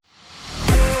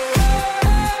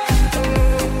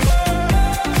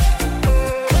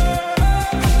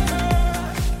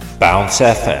Bounce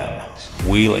FM,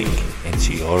 wheeling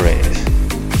into your ears.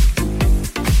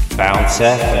 Bounce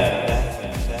FM.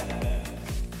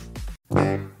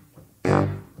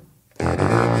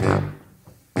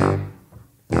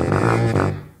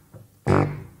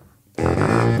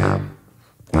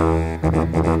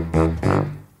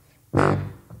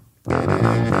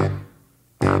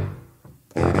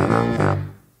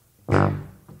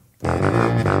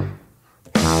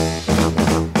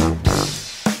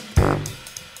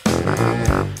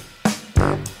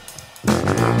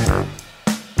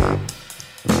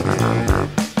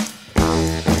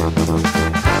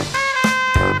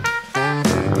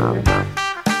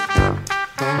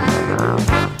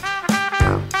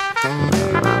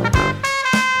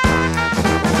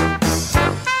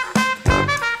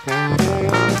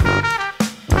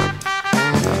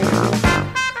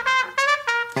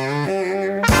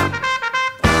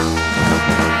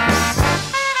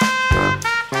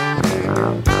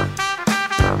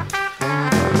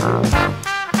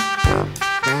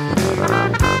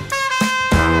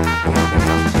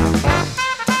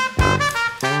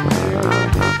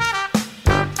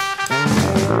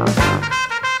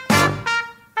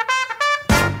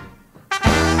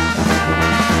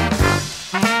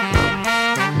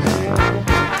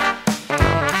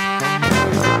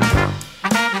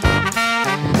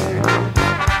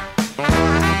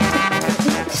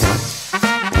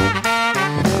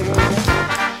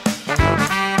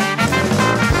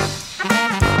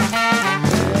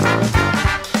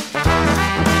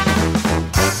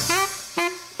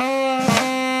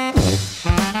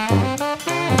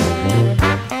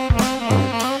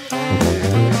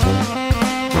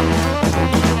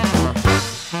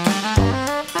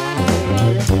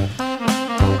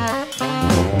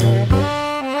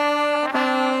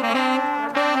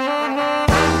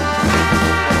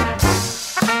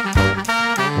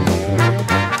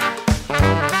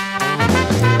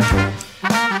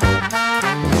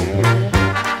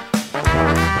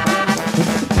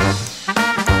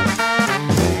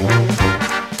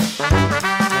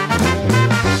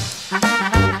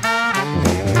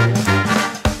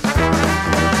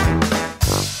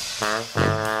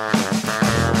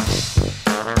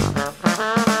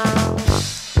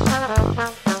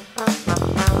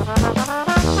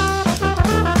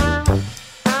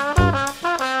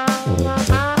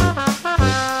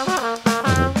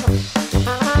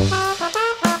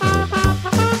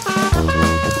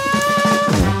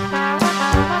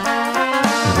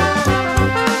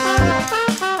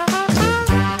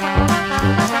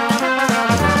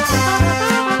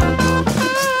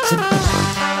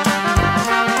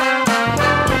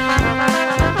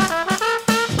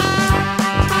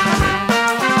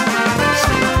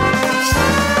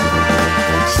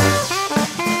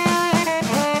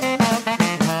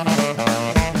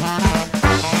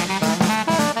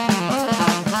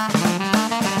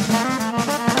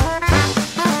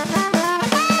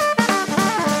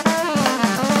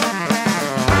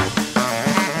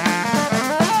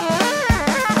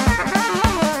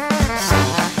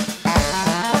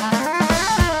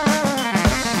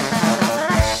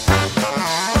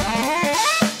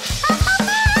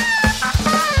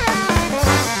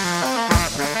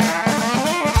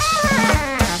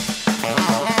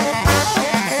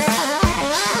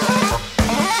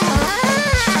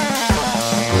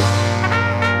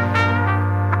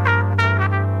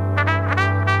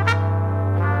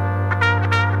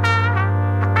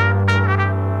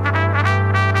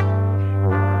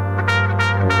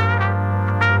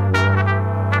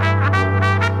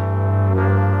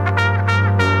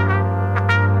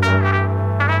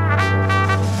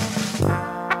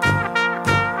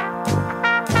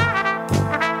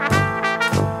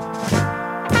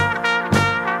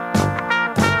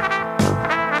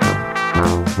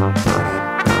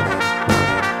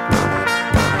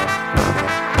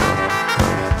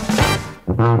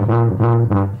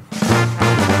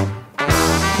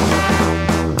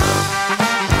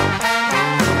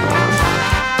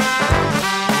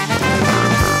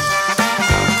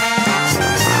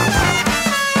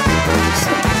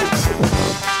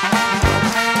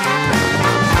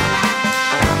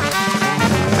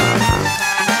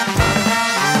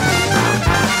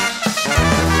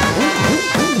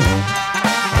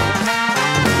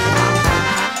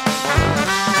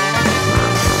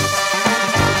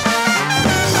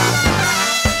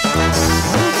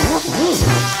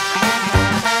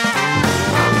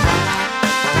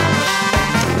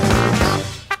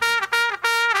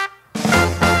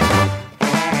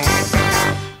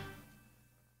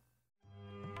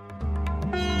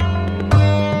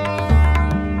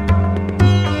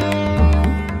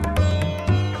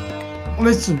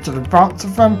 Listen to the Bounce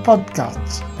FM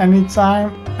podcast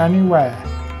anytime, anywhere.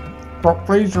 But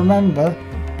please remember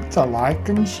to like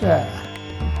and share.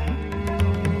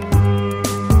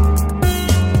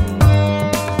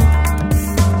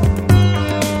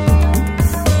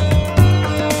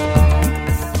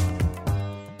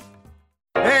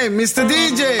 Hey, Mr.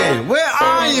 DJ, where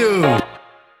are you?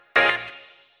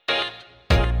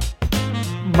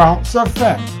 Bounce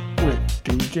FM with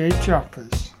DJ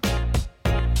Choppers.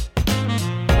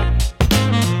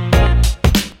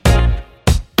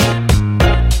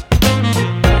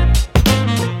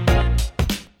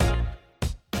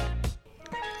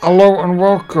 Hello and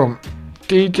welcome,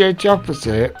 DJ Choppers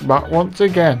here, back once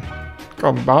again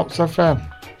on Bounce FM.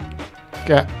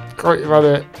 Hope you've had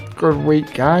a good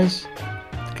week, guys.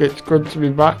 It's good to be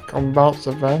back on Bounce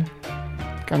FM.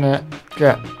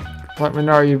 Let me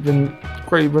know what you've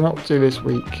been up to this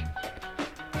week.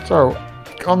 So,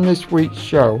 on this week's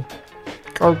show,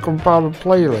 I've compiled a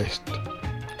playlist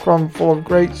full of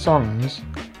great songs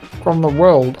from the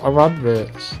world of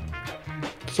adverts.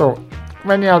 So,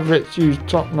 many adverts use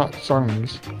top-notch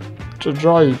songs to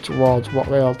draw you towards what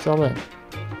they are telling.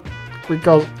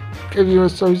 Because if you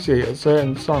associate a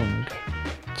certain song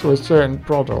to a certain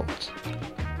product,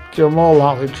 you're more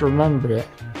likely to remember it,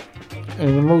 and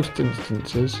in most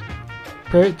instances,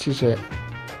 purchase it.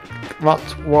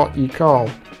 That's what you call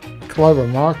clever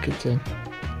marketing.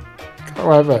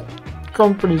 However,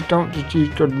 companies don't just use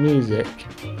good music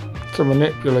to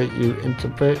manipulate you into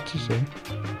purchasing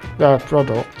their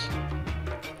products.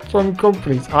 Some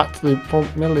companies actually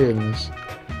pump millions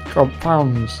of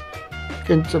pounds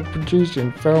into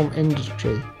producing film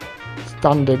industry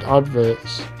standard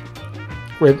adverts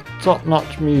with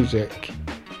top-notch music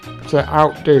to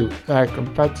outdo their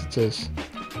competitors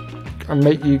and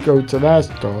make you go to their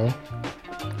store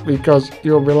because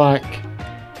you'll be like,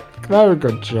 they're a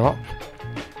good shop,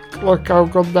 look how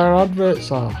good their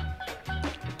adverts are.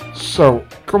 So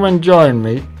come and join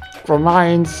me for my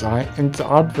insight into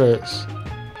adverts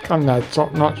and their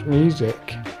top-notch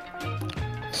music.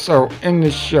 So in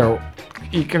this show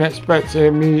you can expect to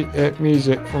hear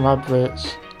music from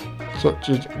adverts such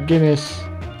as Guinness,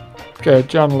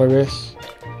 John Lewis,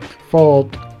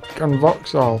 Ford and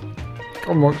Vauxhall,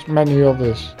 amongst many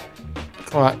others.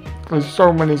 There's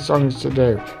so many songs to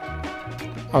do.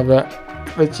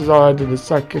 This is already the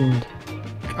second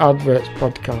adverts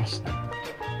podcast,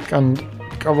 and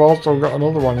I've also got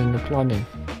another one in the planning.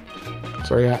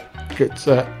 So yeah,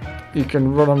 you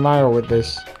can run a mile with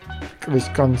this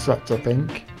concept, I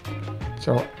think.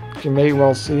 So you may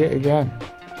well see it again.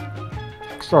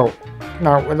 So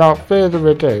now, without further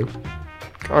ado,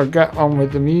 I'll get on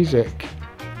with the music.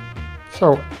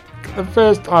 So the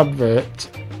first advert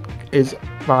is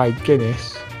by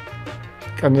Guinness,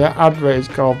 and the advert is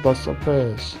called the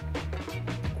Sapeurs,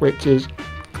 which is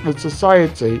the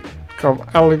Society of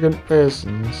Elegant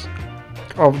Persons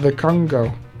of the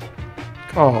Congo,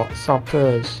 or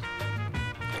Sapeurs.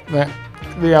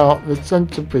 They are the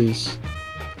centrepiece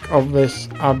of this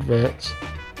advert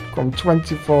from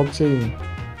 2014.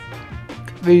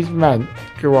 These men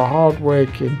who are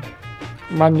hard-working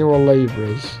manual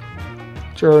labourers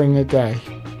during the day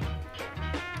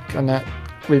can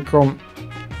become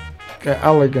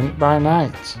elegant by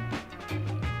night.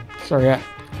 So yeah,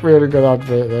 really good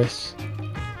advert this.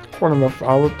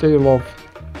 I do love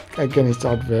a Guinness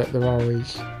advert, they're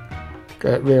always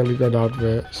really good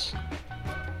adverts.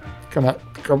 I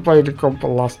played a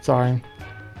couple last time.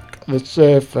 The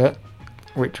Surfer,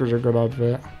 which was a good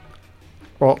advert.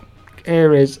 But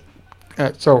here is,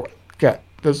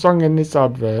 the song in this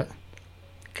advert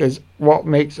is What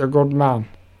Makes a Good Man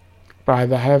by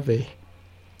The Heavy.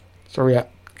 So yeah,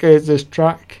 here's this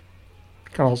track,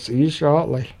 and I'll see you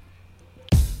shortly.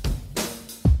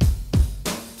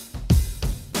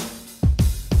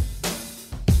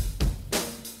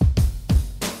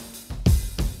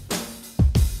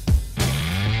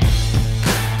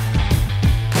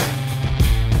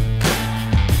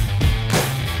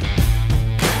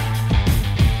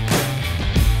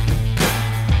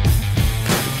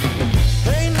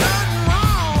 Ain't nothing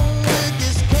wrong with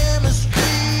this chemistry.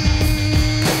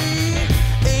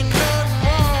 Ain't nothing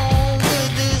wrong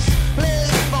with this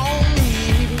place.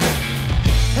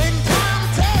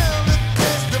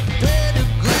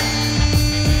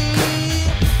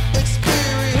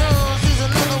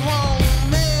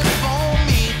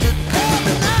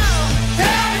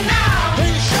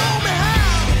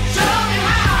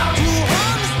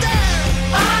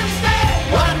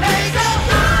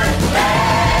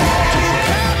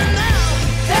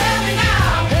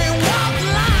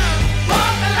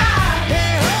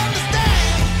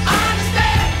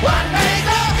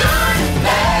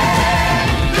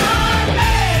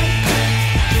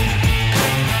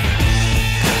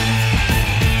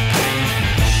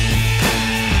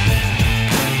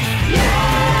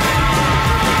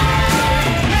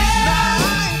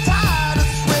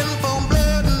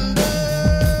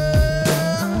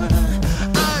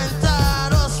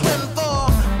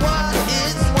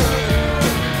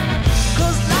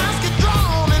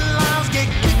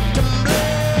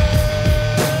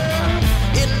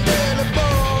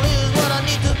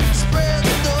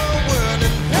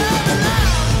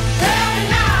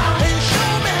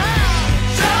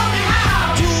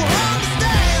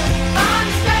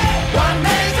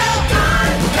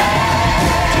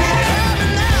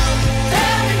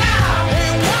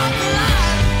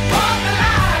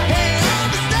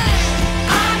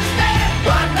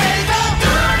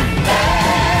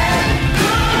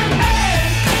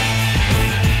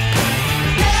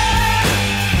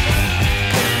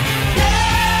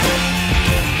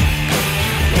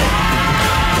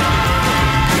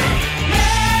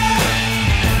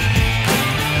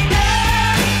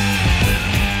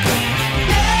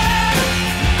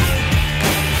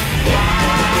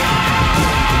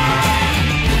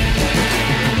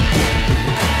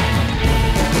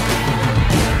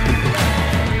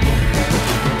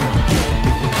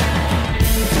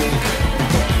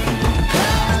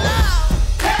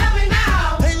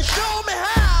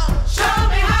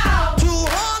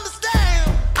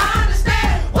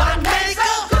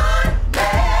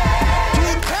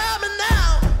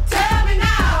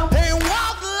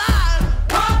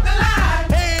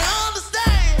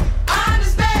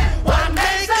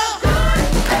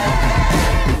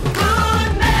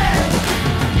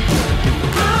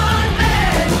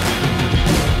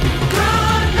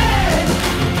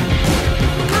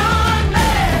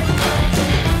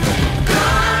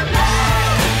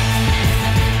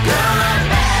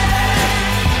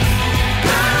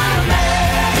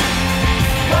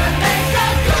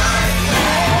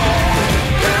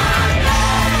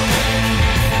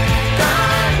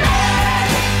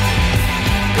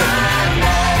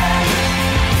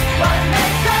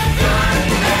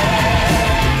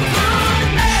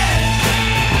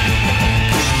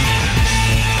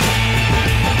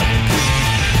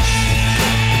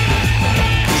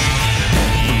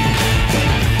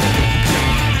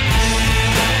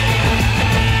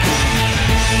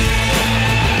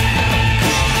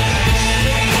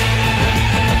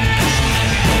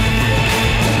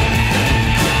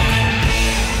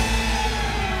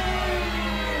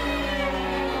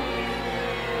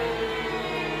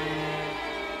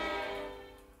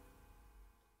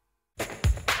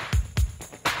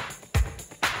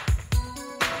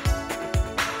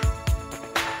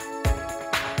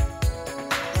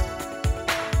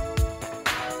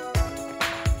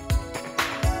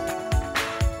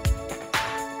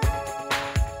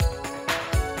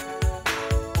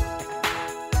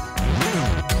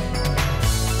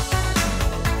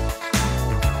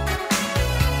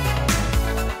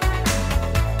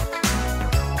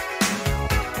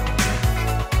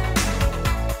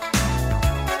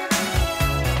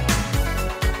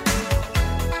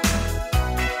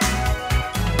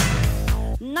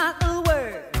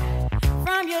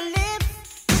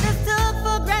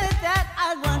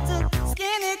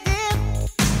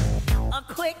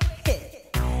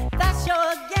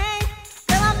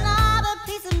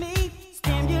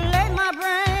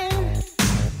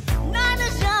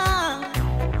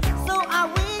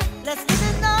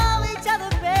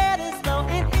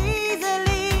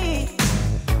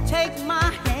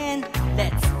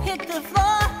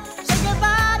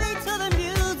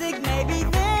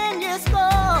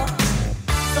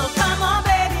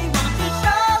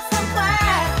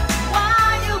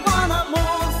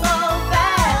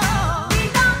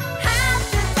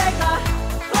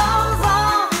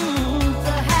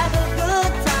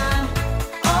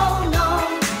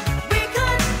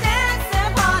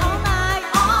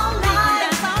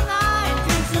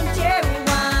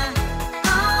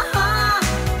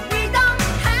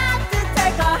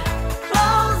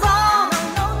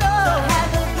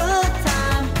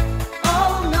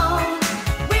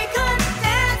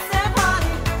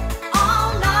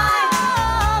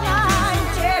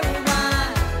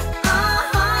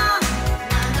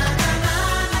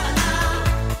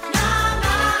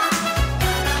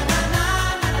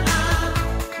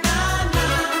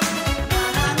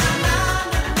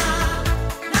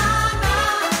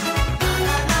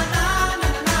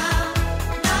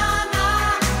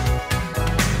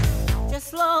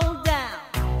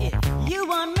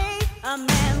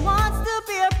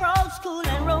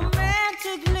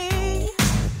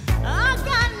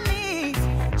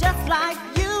 like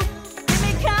you. Give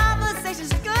me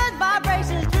conversations, good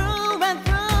vibrations through and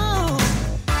through.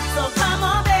 So come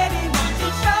on, baby, won't you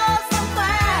show some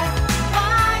class?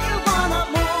 Why you wanna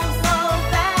move so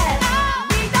fast?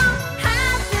 We don't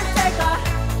have to take our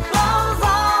clothes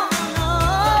off to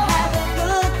have a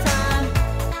good time.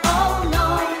 Oh no,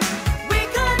 we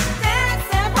could dance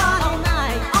and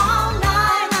party all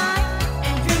night,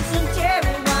 and drink some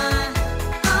cherry wine.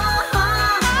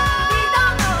 We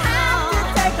don't have to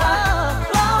take our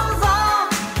clothes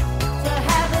off to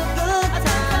have a good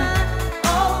time.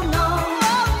 Oh no,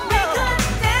 we could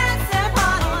dance and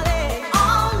party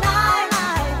all night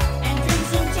and drink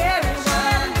some cherry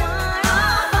wine.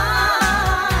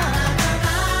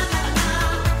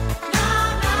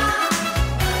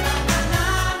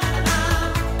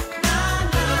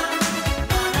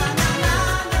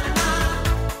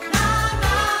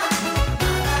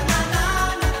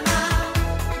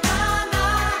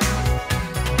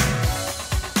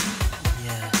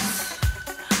 Yes,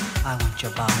 I want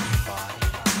your body.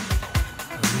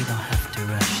 But we don't have to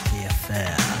rush the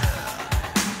affair.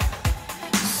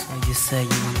 So you say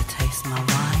you want to taste my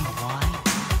wine?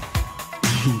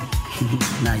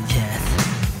 Not yet.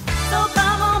 So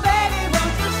come on, baby,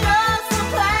 won't you show some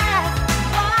class?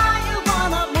 Why you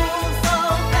wanna move so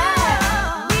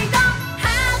fast? We don't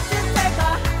have to take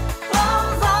our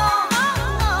clothes off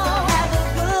to have a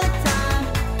good time.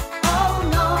 Oh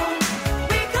no,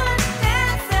 we could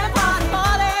dance and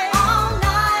party all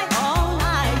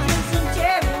night, drink some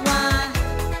cherry wine.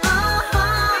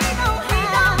 We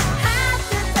don't have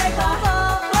to take our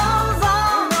clothes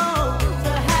off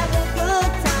to have a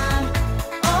good time.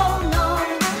 Oh no,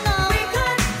 we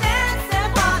could dance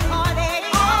and party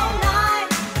all night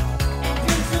and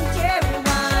drink some cherry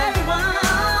wine.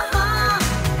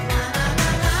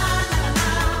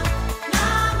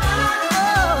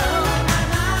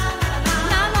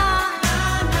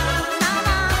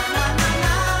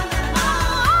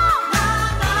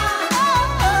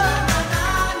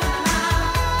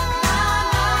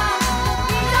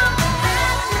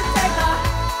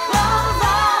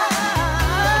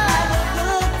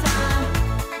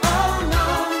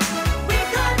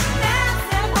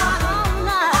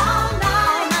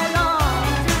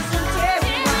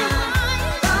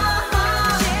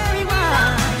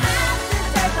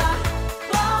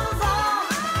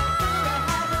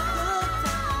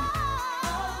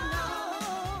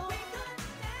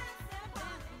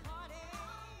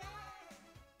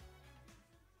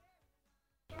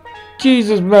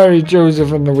 Jesus, Mary,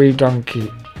 Joseph and the Wee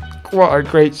Donkey. What a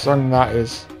great song that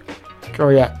is. Oh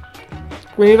yeah.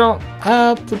 We don't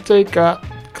have to take our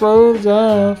clothes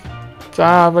off to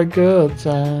have a good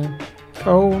time.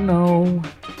 Oh no.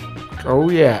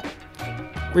 Oh yeah.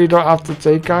 We don't have to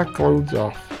take our clothes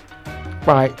off.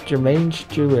 By Jermaine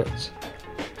Stewart.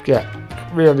 Yeah,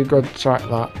 really good track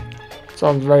that.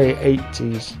 Sounds very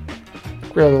 80s.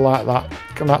 Really like that.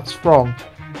 And that's from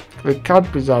the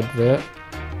Cadbury's advert,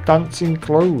 Dancing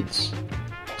Clothes.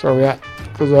 So yeah,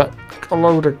 there's a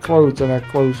load of clothes in a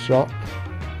clothes shop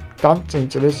dancing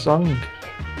to this song.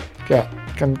 Yeah,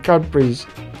 and Cadbury's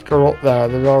go up there,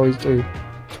 they always do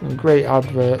some great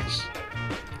adverts.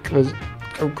 There's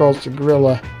of course the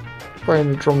gorilla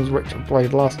playing the drums which I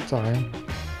played last time.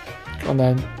 And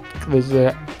then there's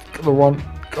the one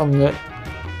on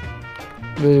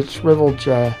the swivel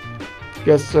chair.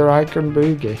 Yes sir, I can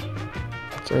boogie.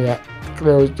 So yeah,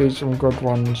 they always do some good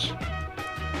ones.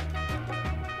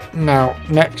 Now,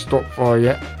 next up for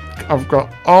you, I've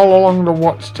got All Along the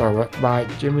Watchtower by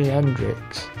Jimi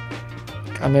Hendrix.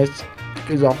 And this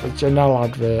is off a Chanel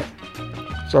advert.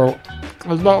 So,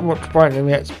 there's not much point in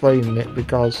me explaining it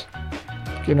because,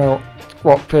 you know,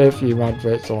 what perfume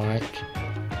adverts are like.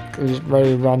 Because it's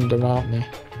very random, aren't they?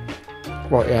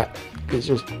 But yeah, it's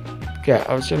just, yeah,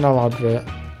 a Chanel advert.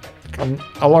 And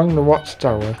Along the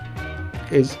Watchtower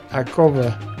is a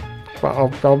cover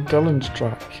of Bob Dylan's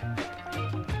track.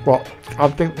 But I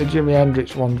think the Jimi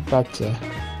Hendrix one's better.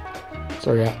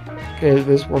 So yeah, here,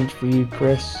 this one's for you,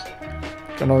 Chris.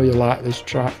 I know you like this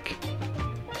track.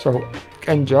 So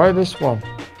enjoy this one.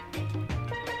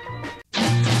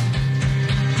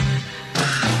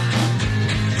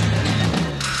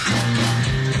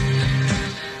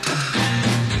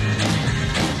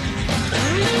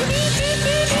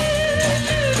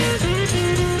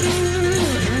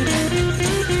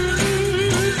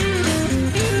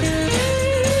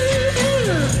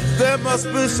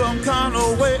 Must be some kind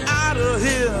of way out of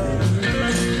here.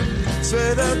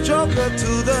 Say the joker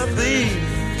to the thief.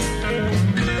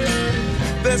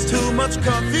 There's too much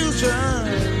confusion.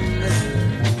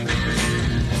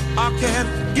 I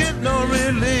can't get no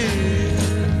relief.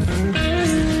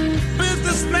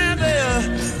 Businessman,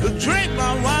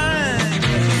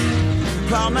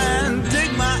 come and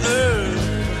dig my earth.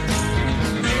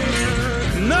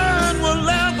 None will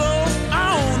ever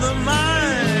own the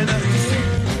mine.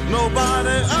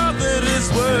 Nobody of it is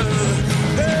worth.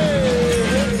 Hey,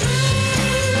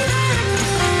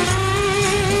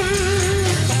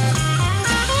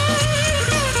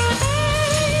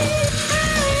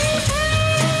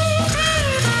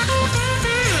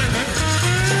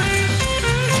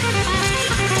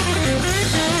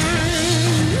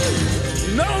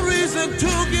 no reason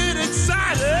to get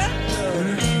excited.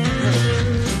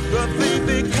 The thief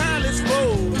be kindly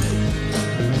spoke.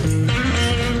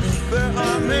 There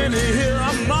are many here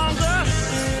among us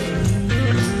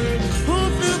who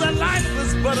feel that life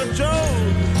is but a joke.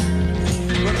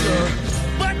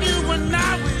 But you and I,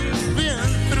 we've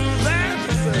been through that,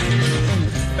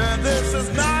 and this is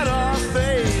not our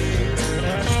fate.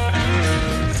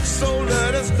 So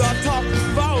let us start talking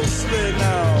falsely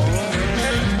now.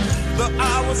 The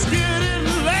hour's getting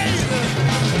late.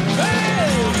 Hey!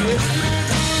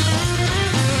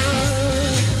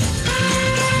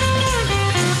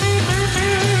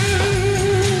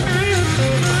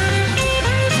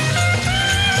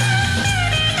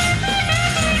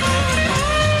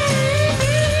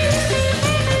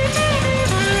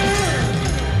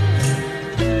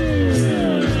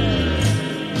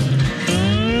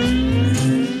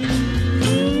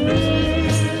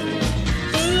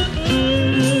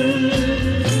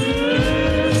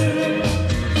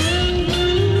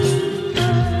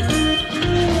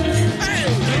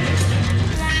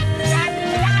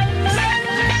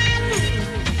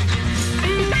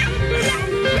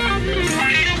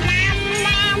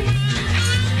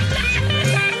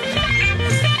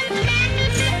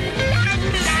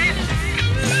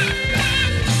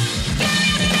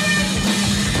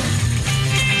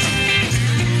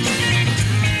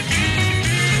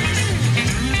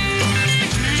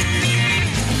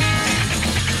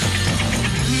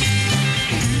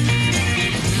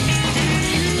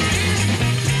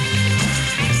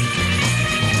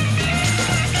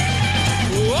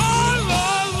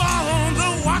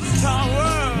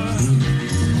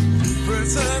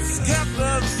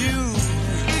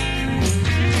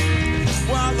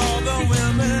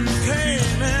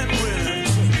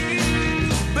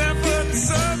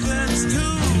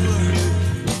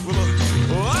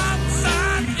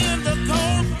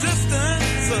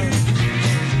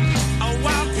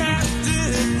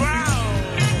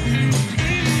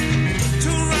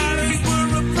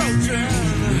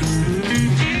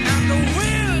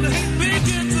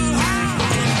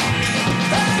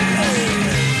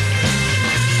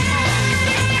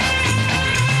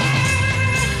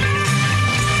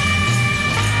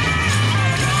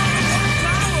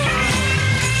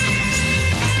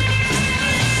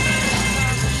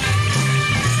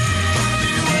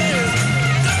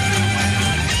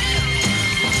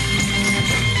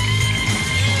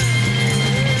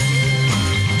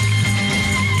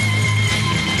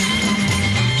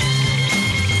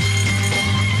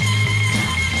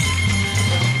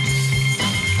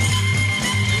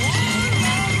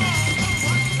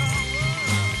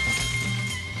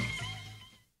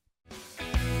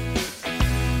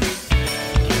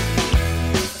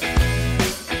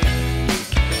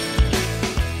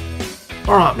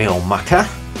 Alright, me old mucker,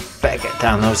 better get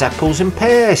down those apples and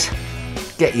pears.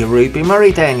 Get your Ruby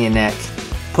Murray down your neck,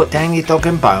 put down your dog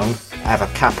and bone, have a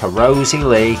cup of Rosie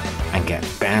Lee, and get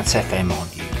Bounce FM on,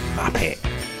 you muppet.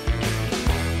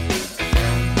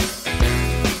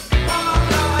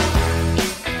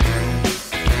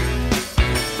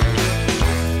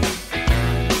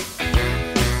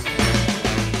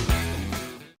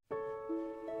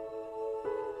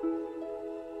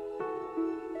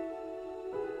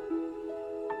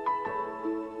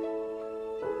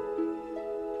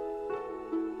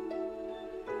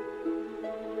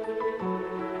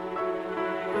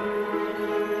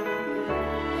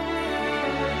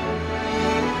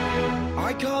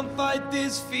 I can't fight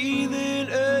this feeling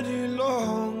any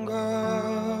longer,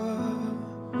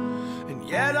 and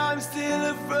yet I'm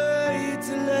still afraid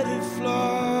to let it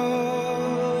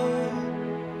flow.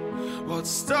 What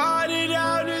started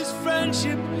out as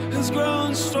friendship has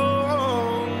grown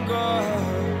stronger.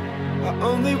 I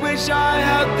only wish I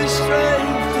had the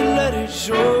strength to let it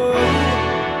show,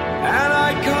 and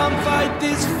I can't fight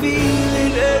this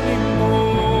feeling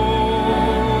anymore.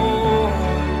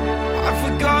 I've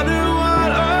forgotten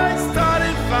what I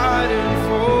started fighting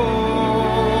for.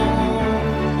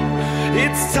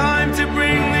 It's time to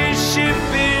bring this ship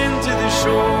into the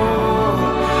shore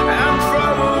and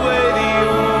throw away the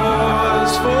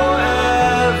oars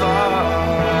forever.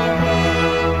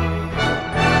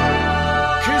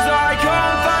 'Cause I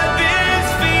can't fight this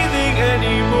feeling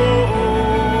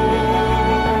anymore.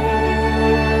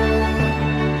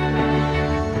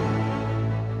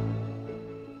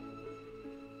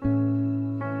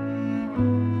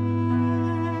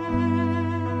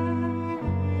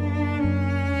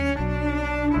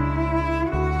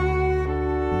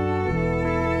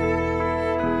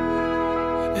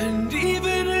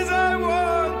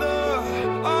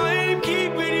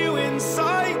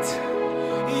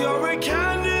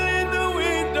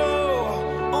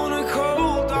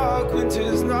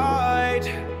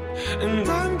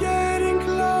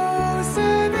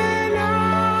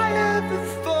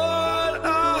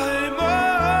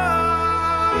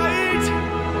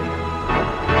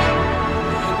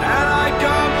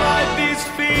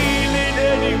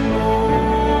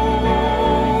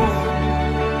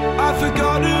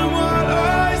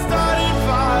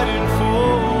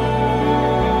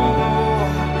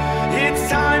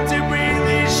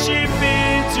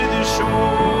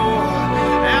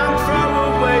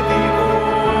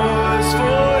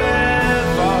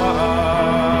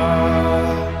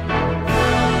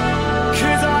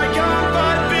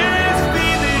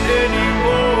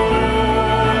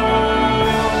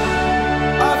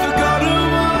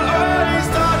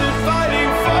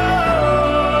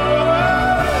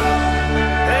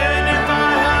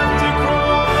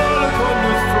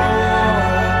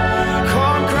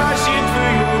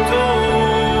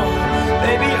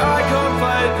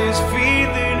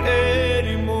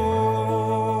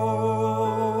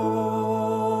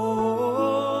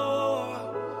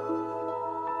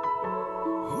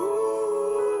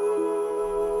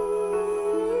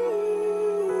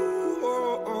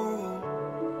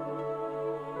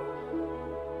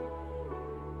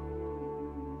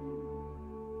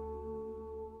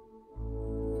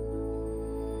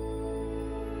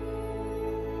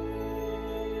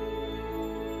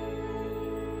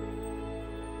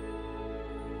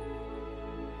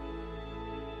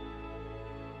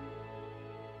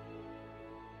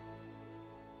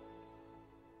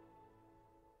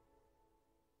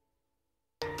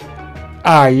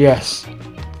 Ah, yes.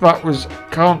 That was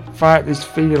Can't Fight This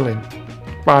Feeling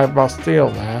by Bastille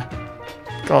there.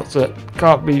 That's it.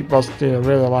 Can't beat Bastille,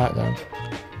 really like them.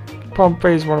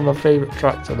 Pompeii is one of my favourite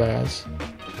tracks of theirs.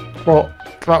 But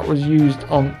that was used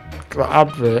on the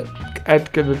advert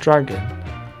Edgar the Dragon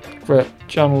for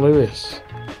John Lewis,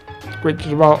 which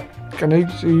is about an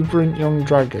exuberant young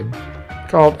dragon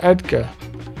called Edgar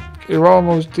who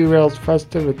almost derails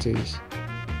festivities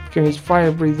in his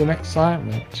fire-breathing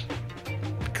excitement.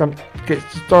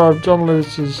 It's the story of John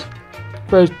Lewis's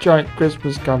first joint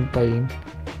Christmas campaign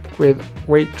with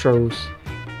Waitrose.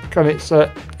 It's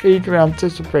an eagerly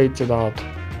anticipated ad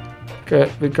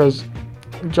because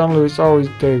John Lewis always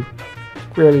do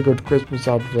really good Christmas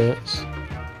adverts.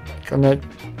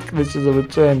 This is a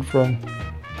return from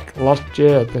last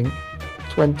year, I think,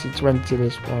 2020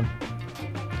 this one.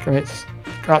 It's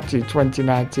actually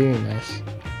 2019 this.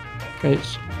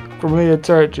 It's familiar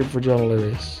territory for John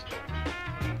Lewis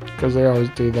because they always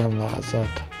do them, like I said.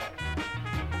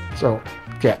 So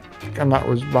yeah, and that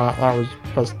was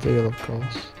Bastille, of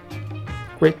course,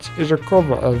 which is a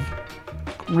cover of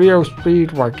Rio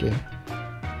Speedwagon.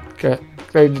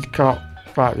 They did Can't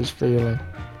Fight This Feeling.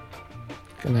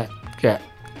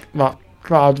 That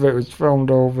advert was filmed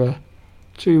over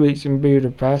 2 weeks in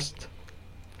Budapest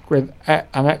with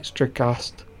an extra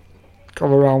cast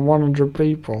of around 100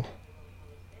 people.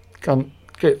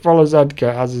 It follows Edgar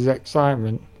as his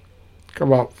excitement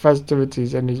about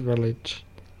festivities in his village.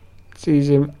 Sees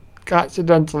him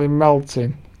accidentally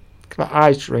melting the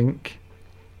ice rink,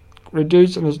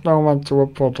 reducing a snowman to a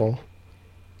puddle,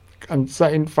 and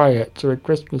setting fire to a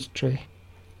Christmas tree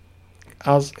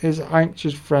as his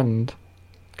anxious friend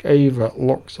Ava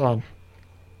looks on.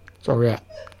 So yeah,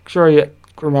 sure you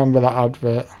remember that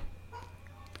advert.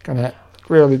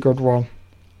 Really good one.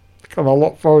 I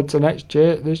look forward to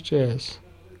this year's.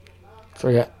 So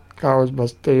yeah, that was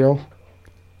Bastille.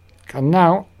 And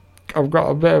now I've got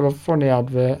a bit of a funny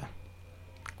advert,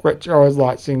 which I always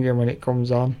like singing when it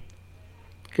comes on.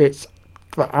 It's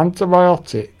the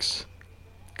antibiotics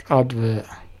advert.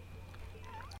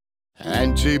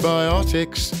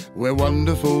 Antibiotics, we're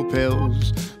wonderful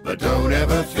pills, but don't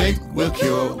ever think we'll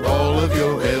cure all of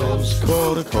your ills.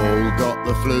 Caught a cold, got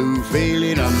the flu,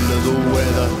 feeling under the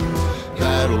weather.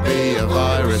 That'll be a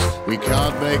virus, we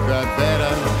can't make that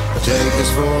better. Take us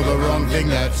for the wrong thing,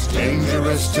 that's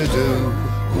dangerous to do.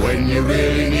 When you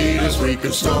really need us, we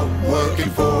could stop working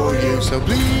for you. So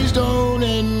please don't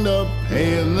end up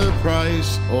paying the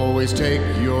price. Always take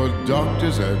your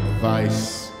doctor's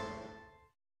advice.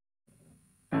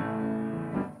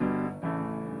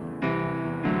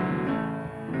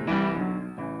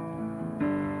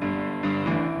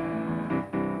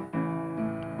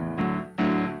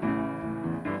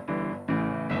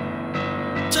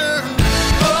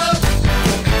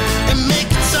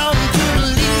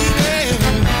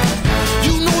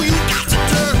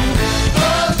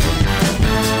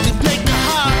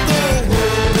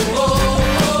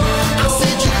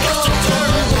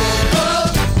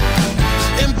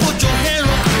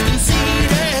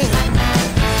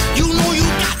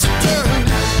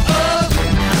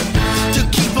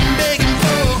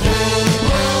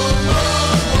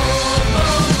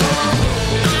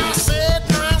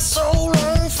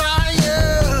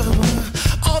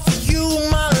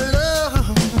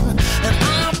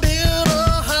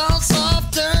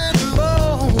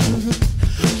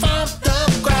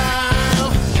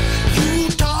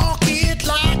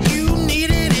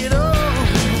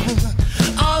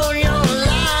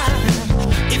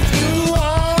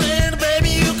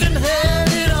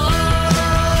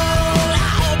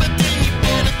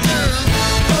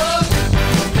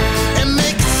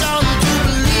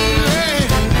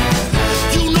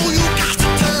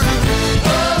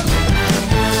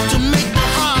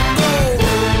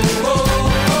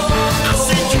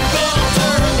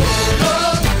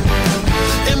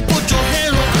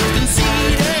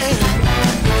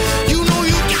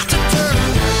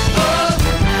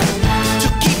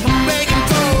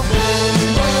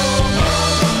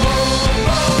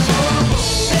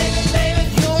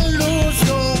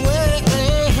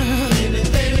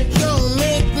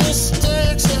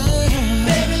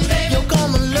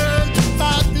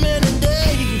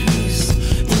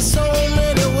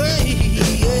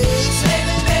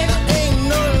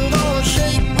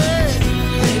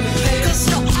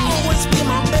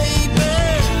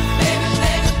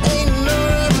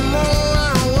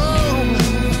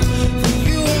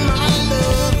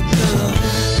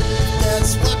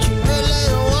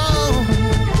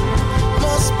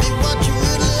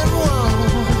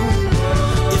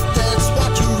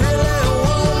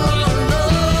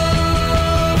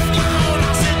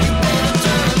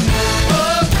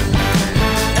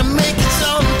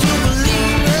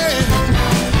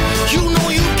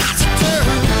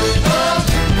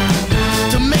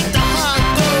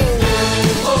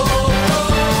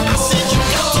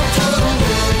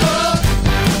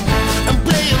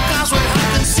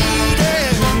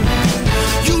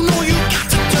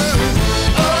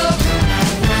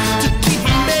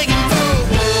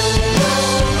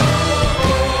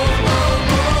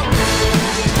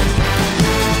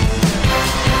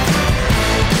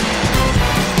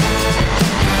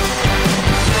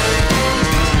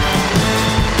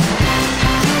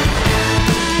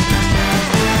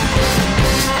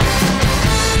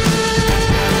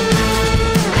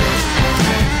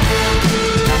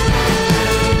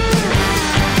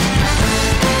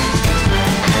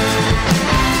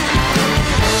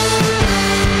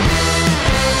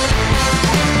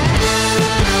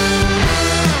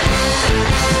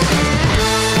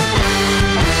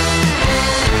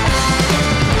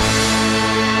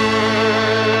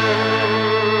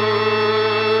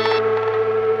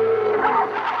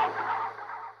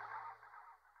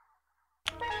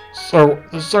 So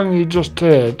the song you just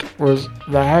heard was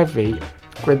The Heavy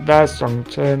with their song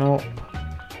Turn Up.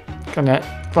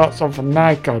 That's off a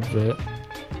Nike advert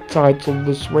titled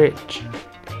The Switch.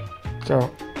 So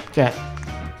yeah,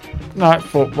 Nike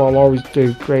Football always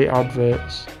do great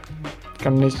adverts.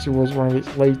 And this was one of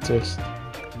its latest.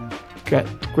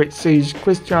 Which sees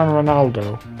Cristiano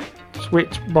Ronaldo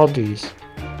switch bodies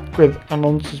with an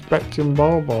unsuspecting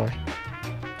ball boy.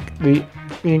 The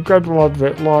incredible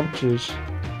advert launches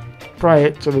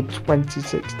prior to the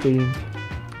 2016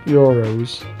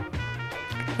 Euros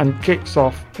and kicks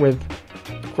off with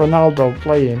Ronaldo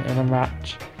playing in a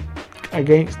match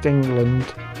against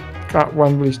England at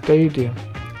Wembley Stadium.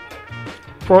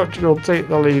 Portugal take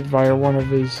the lead via one of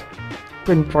his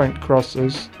pinpoint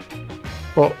crosses,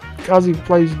 but as he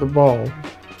plays the ball,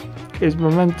 his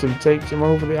momentum takes him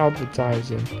over the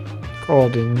advertising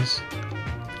hoardings,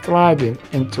 gliding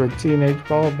into a teenage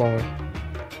ball boy.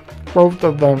 Both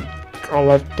of them are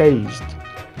left dazed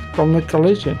from the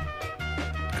collision,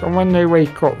 and when they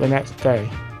wake up the next day,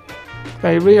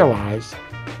 they realise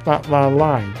that their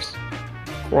lives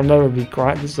will never be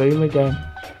quite the same again.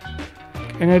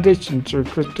 In addition to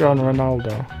Cristiano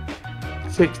Ronaldo,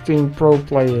 16 pro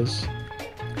players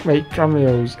make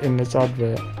cameos in this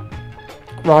advert.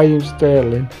 Raheem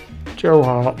Sterling, Joe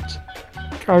Hart,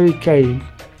 Harry Kane,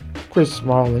 Chris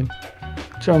Smalling,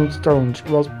 John Stones,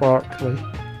 Ross Barkley,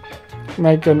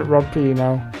 Megan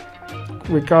Rapinoe,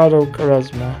 Ricardo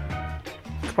Quaresma,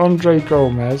 Andre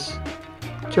Gomez,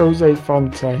 Jose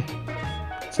Fonte,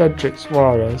 Cedric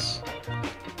Suarez,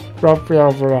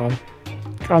 Rafael Varane,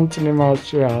 Anthony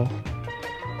Martial,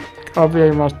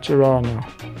 Javier Mascherano,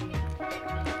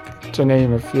 to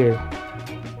name a few.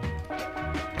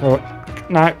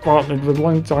 Nike partnered with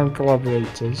long-time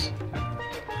collaborators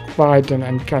Biden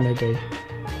and Kennedy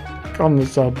on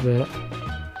this advert.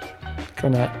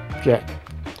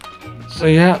 So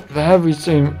yeah, The Heavy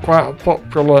seem quite a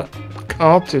popular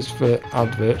artist for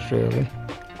adverts really.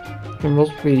 They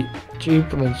must be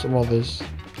cheaper than some others,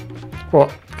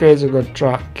 but here's a good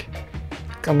track.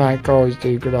 Nike always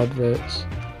do good adverts,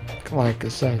 like I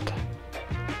said.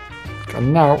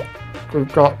 And now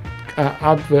we've got an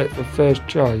advert for First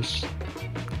Choice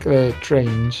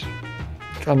Trains,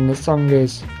 and the song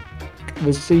is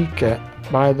The Seeker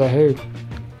by The Who.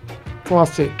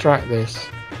 Classic track this.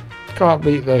 Can't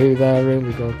beat The Who, they're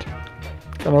really good.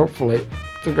 And hopefully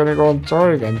they're going to go on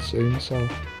tour again soon, so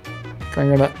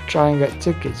I'm going to try and get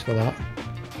tickets for that.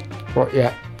 But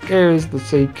yeah, here is The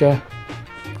Seeker.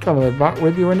 I'll be back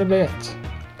with you in a bit.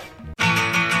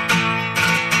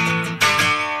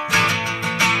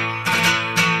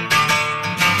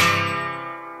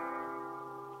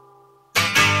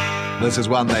 This is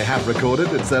one they have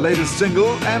recorded. It's their latest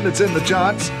single and it's in the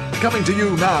charts. Coming to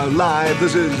you now live,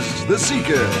 this is The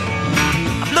Seeker.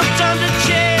 I looked under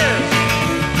chairs,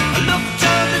 I looked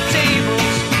under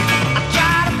tables, I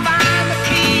tried to find the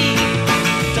key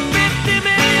to 50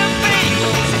 million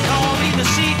fables. They call me the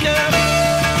Seeker.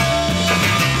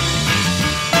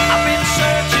 I've been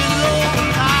searching low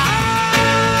and high.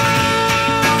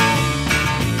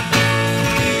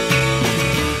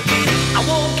 I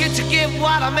won't get to get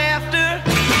what I'm after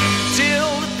till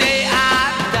the day I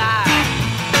die.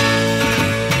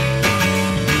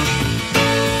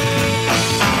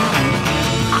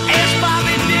 I asked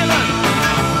Bobby Dylan,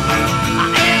 I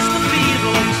asked the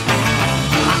Beatles,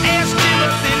 I asked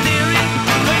Timothy Leary,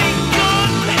 but he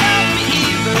couldn't help me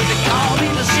either. They call me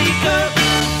the Seeker.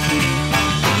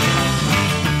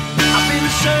 I've been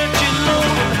searching low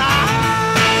and high.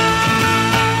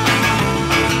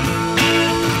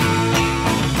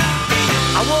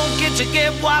 I won't get to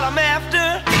get what I'm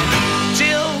after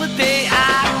till the day I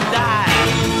die.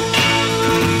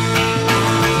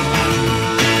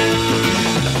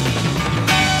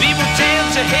 People tend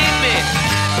to hate me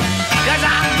 'cause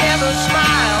I never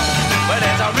smile, but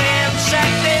as I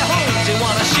ransack their homes they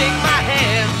wanna shake my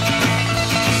hand.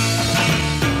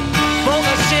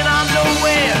 Focusing on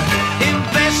nowhere,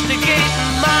 investigating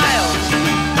miles.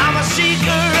 I'm a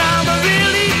seeker, I'm a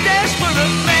really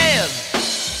desperate man.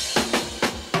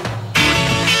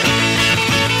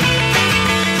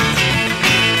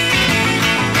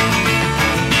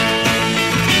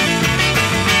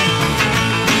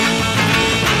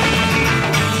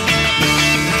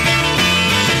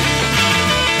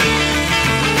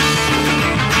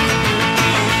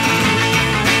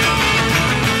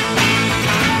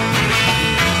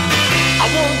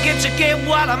 To get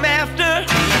what I'm after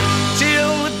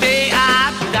till the day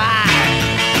I die.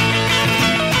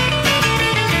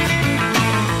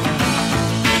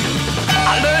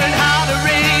 I learned how to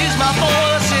raise my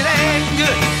voice in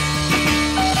anger,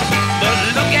 but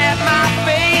look at my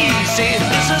face,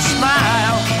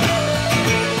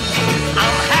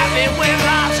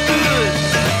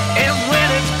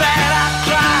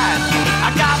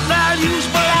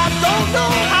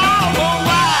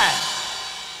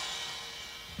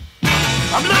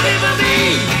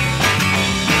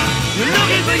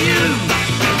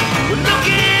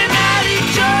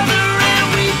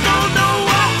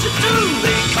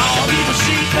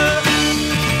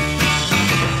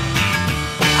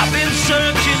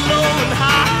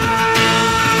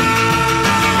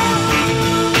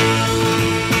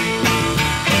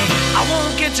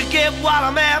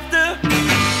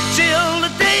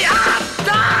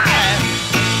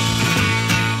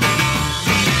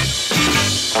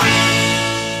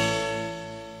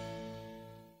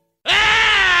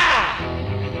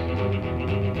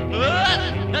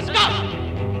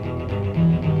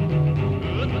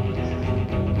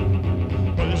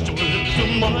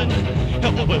 woman,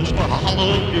 always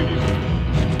follow you.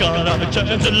 Got a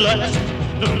chance at last,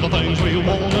 do the things we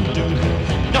wanna do.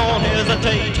 Don't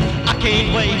hesitate, I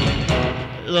can't wait.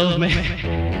 Love me,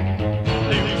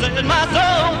 set my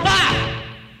soul fire.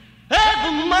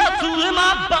 Every muscle in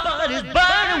my body's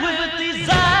burning with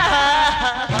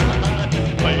desire.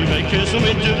 Baby, kiss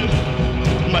me too,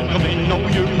 make me know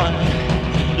you're mine.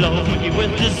 Love me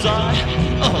with desire,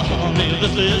 oh honey,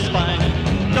 this is fine.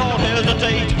 Don't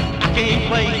hesitate, I can't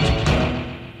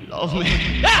wait. Love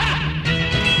me, yeah!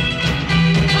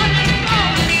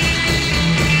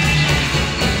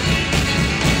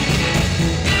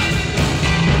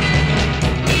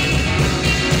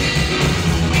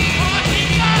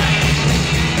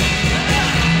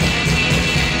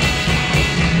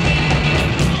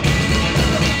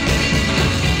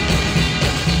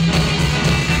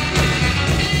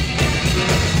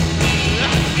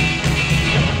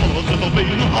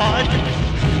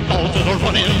 Thoughts that are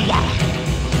running wild.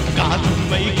 Got to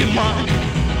make it mine.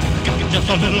 Got just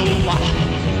a little while.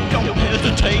 Don't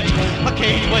hesitate, I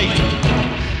can't wait.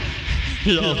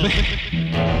 Love me,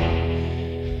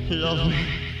 love me,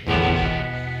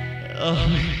 love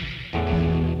me,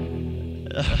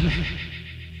 love me.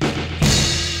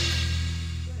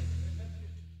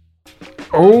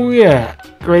 Oh yeah,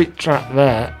 great track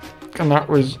there. And that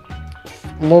was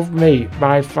Love Me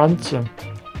by Phantom.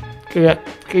 Yeah,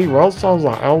 Key well sounds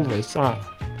like Elvis, that.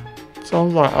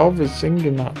 Sounds like Elvis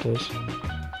singing, that does.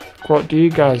 What do you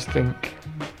guys think?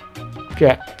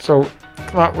 Yeah, so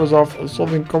that was off a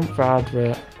Southern Comfort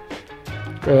advert.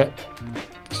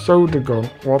 Soda Gun,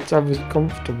 whatever's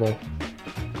comfortable.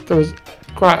 There was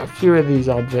quite a few of these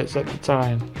adverts at the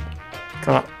time.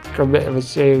 Got a bit of a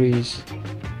series.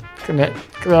 They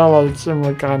all had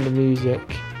similar kind of music.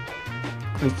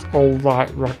 This old like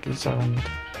rocky sound.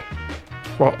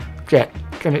 But yeah,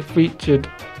 it featured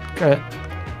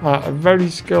like a very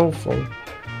skillful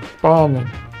barman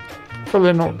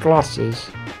filling up glasses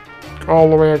all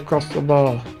the way across the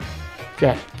bar.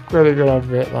 Yeah, really good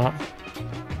advert that.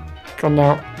 And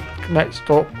now next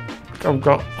up I've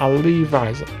got a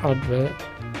Levi's advert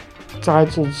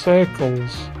titled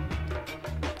Circles.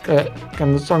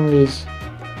 And the song is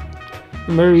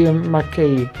Miriam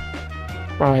McCabe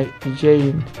by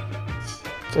Jane.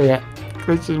 So yeah,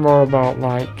 this is more about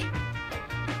like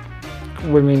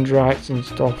women's rights and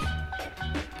stuff.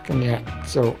 And yeah,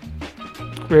 so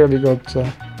really good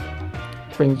to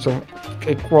bring some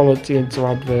equality into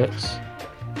adverts.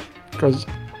 Because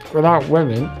without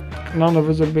women, none of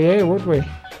us would be here, would we?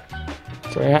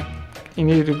 So yeah, you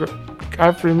need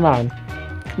every man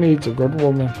needs a good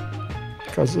woman.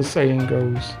 Because the saying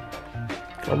goes.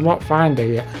 I've not found her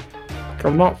yet.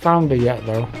 I've not found her yet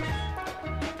though.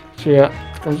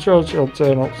 I'm sure she'll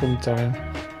turn up sometime.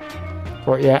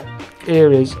 But yeah,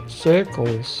 here is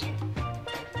Circles.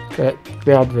 Okay,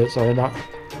 the advert, sorry, that.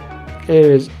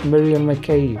 Here is Miriam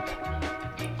McCabe.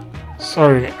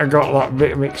 Sorry, I got that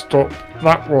bit mixed up.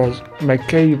 That was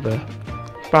McCabe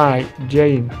by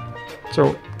Jane.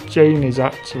 So Jane is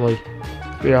actually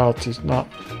the artist, not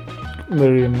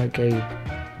Miriam McCabe.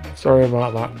 Sorry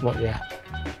about that, but yeah.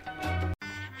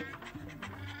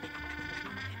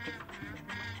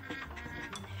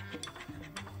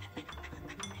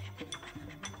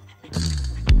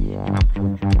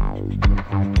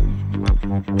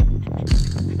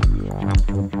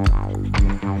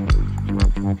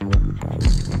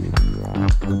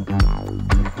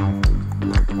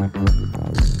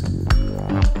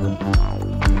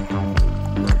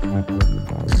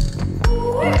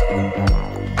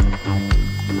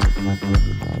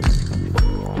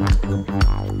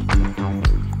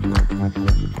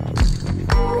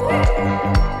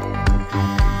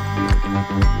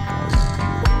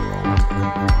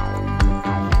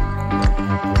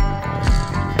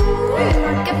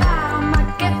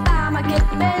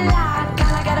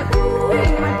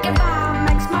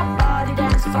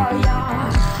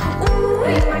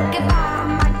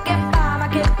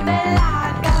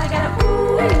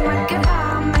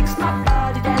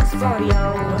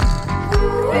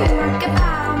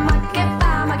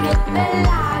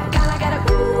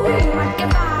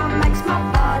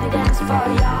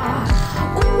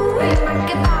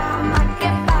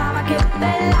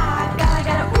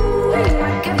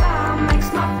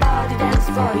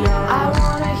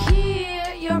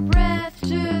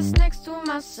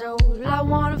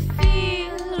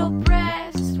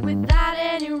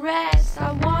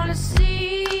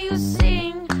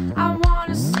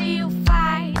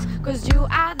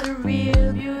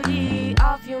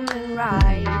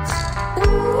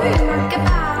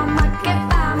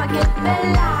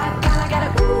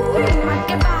 Ooh,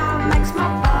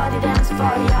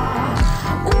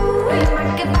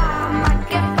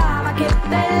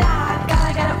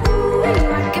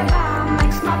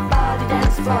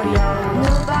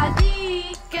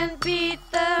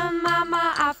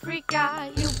 Africa.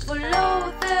 You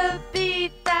follow the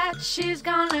beat that she's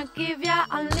gonna give ya.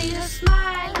 Only a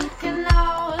smile can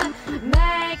all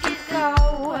make it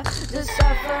go. The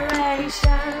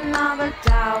separation of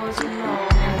 1,000 more.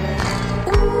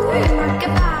 Ooh,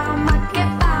 Makebella,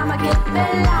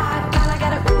 gotta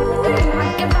get a ooh,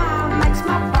 Makeba makes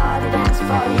my body dance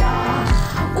for ya.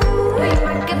 Ooh,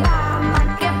 Makebella,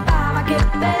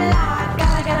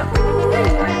 gotta get a ooh,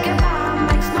 Makeba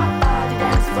makes my body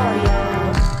dance for ya.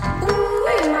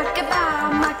 Ooh,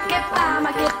 Makebella,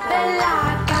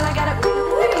 gotta get a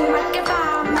ooh, Makeba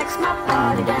makes my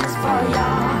body dance for ya.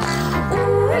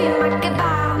 Ooh,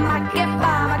 Makebella,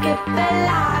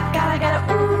 gotta get a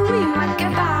ooh,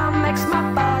 Makeba makes my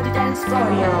body dance for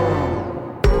ya. Ooh,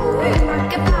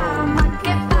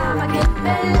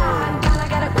 Makebella, gotta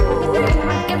get a ooh,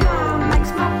 Makeba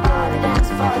makes my body dance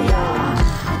for ya.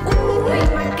 Ooh,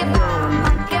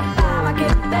 Makebella,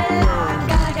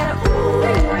 gotta get a ooh,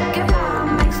 Makeba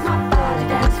makes my body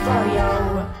dance for ya.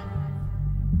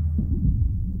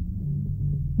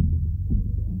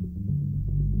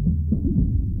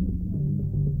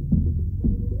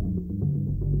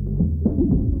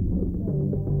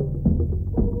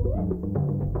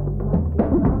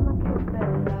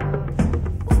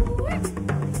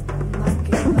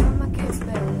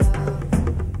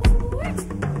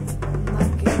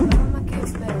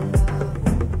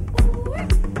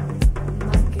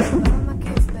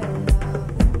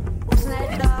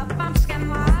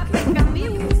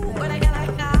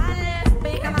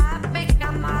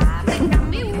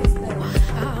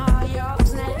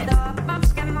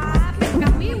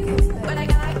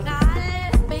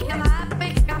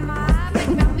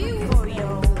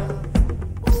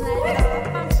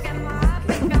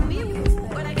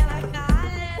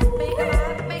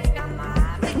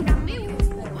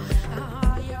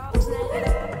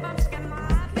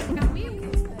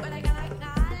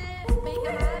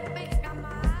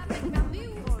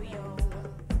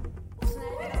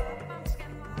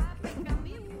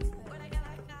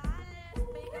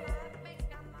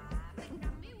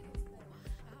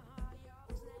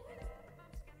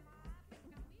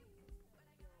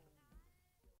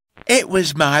 It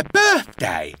was my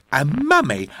birthday, and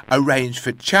Mummy arranged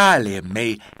for Charlie and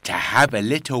me to have a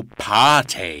little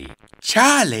party.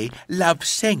 Charlie loves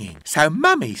singing, so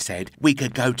Mummy said we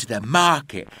could go to the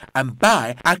market and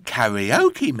buy a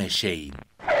karaoke machine.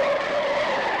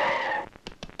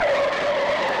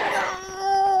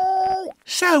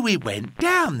 So we went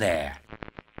down there.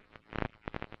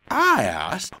 I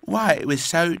asked why it was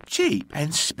so cheap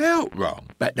and spelt wrong,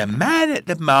 but the man at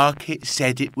the market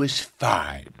said it was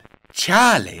fine.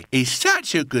 Charlie is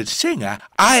such a good singer,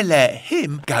 I let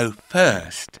him go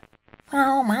first.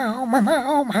 Meow, meow, meow,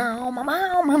 meow, meow, meow,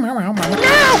 meow, meow, meow,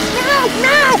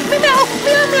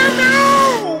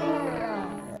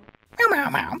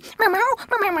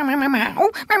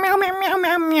 meow,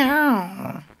 meow,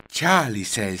 meow. Charlie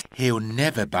says he'll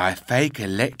never buy fake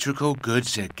electrical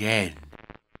goods again.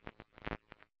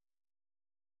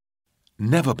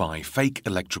 Never buy fake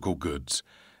electrical goods.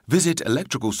 Visit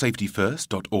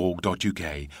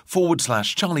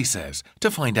electricalsafetyfirst.org.uk/Charlie Says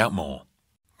to find out more.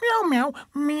 Meow, meow,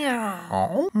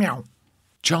 meow, meow.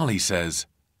 Charlie Says,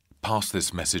 pass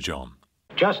this message on.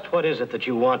 Just what is it that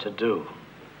you want to do?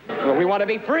 Well, we want to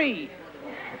be free.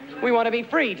 We want to be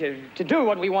free to do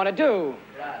what we want to do.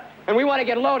 And we want to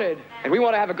get loaded. And we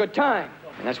want to have a good time.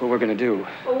 And that's what we're going to do.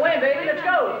 Well, when, baby? Let's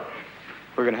go.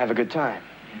 We're going to have a good time.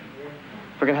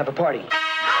 We're going to have a party.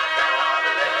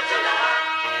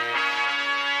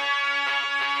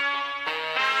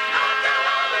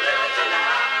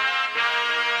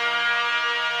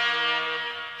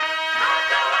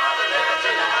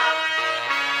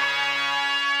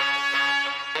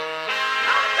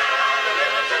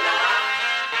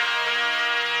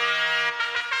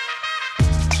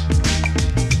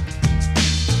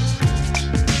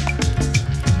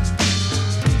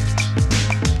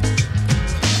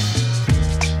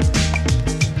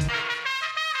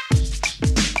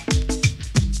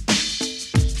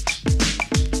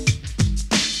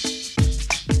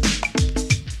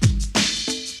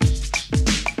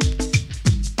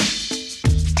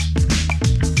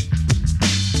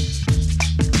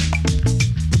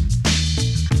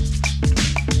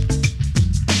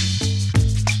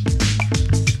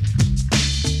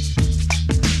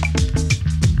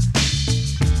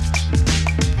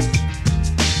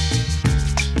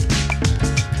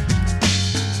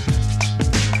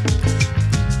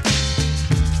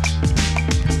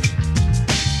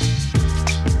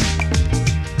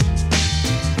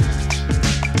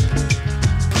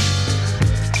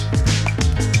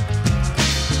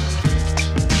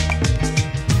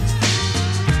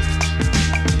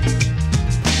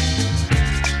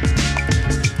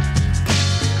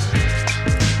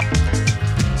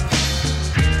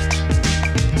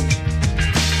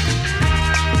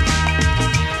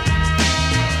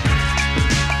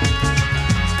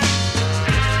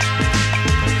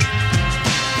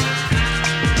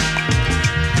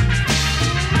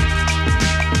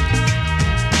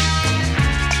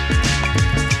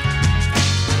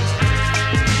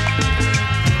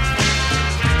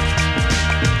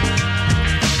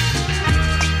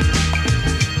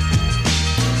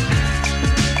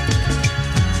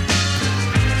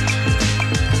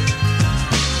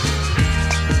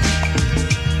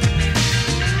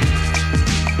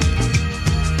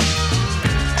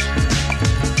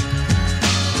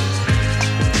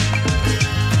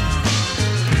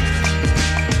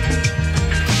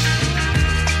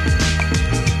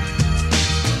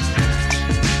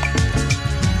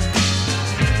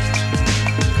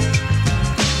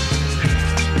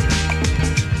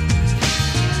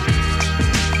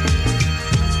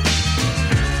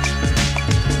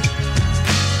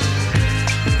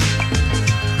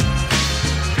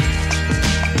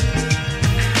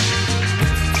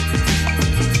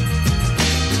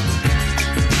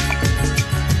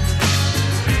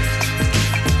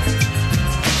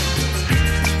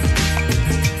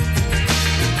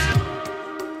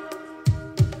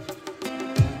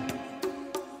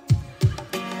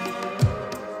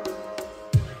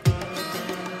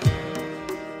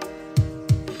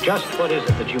 Just what is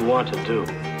it that you want to do?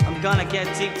 I'm gonna get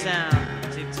deep down.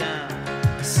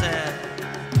 I said,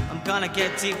 I'm gonna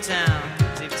get deep down.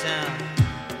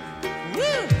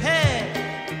 Woo, hey!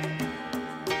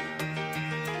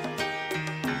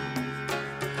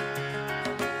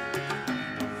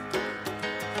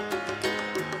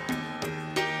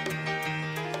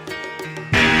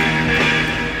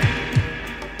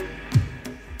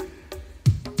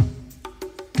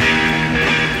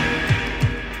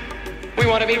 We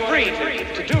want to be free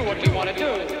to do what we want to do.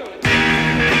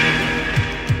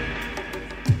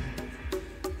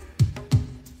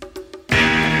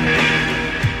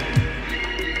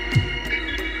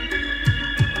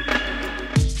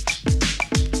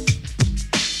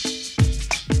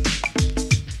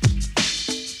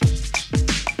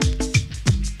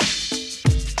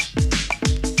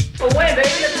 Away, baby,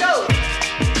 let's go.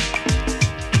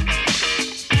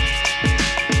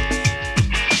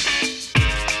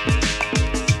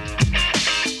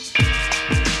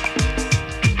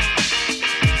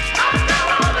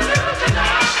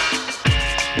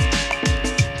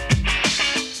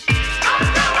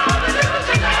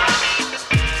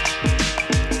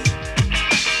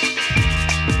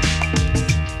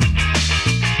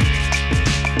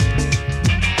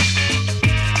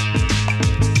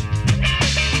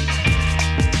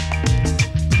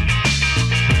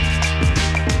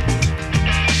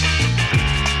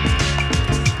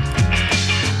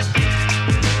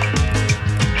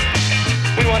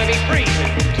 We want to be free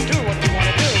to do what we want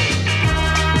to do.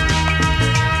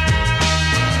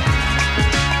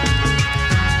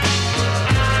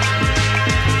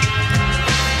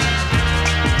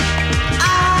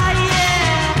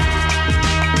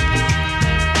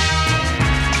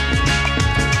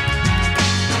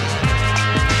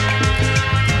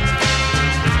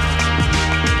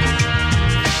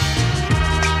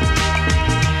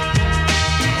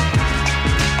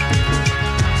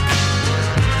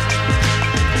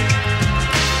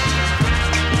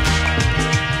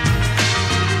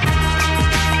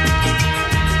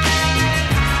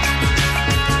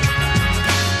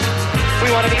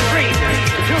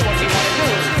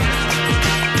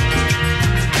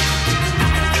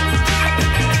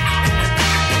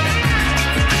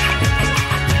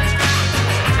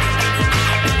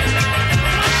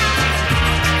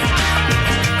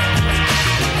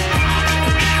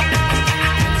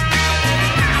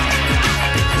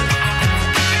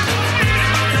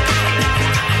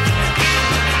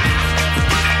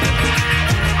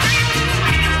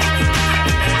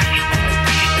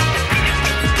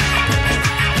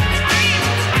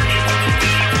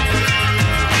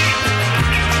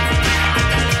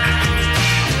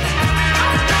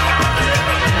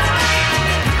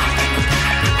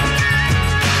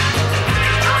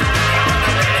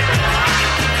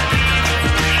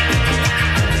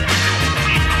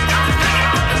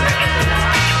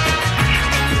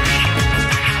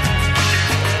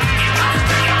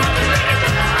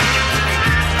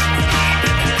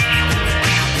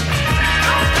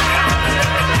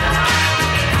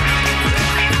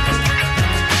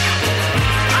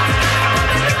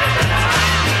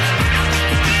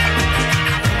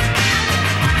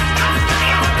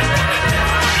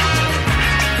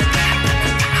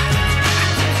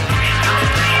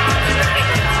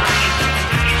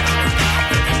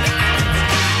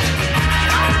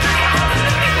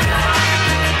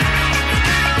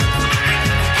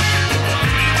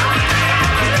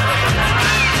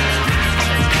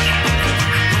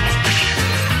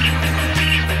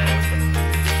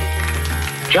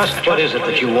 Just what is it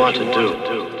that you want to do?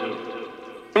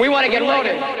 We want to get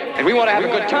loaded, and we want to have a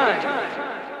good time.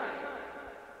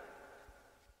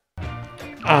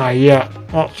 Ah, yeah,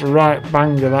 that's a right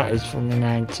banger. That is from the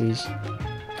 90s.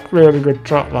 Really good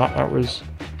track that was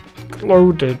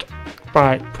Loaded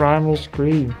by Primal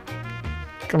Scream.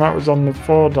 And that was on the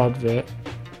Ford advert,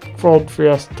 Ford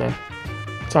Fiesta,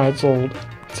 titled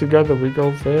Together We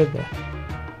Go Further.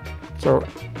 So,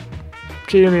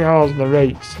 Keely Hawes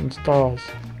narrates and stars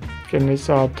in this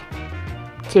ad,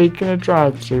 taking a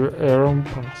drive through her own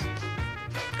past,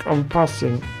 on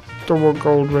passing double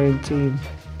gold reign team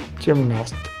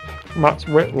gymnast Max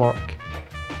Whitlock.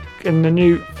 In the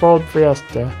new Ford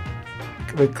Fiesta,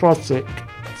 the classic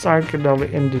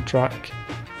psychedelic indie track,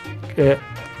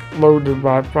 Loaded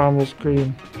by Primal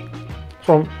Scream,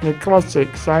 from the classic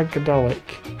psychedelic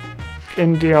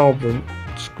indie album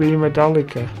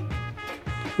Screamadelica,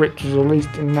 which was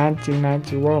released in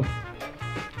 1991.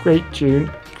 Great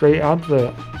tune, great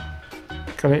advert,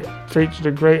 and it featured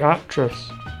a great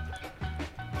actress.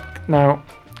 Now,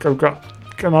 I've got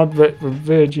an advert for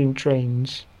Virgin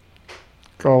Trains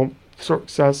called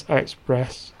Success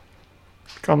Express.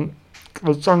 And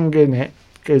the song in it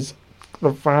is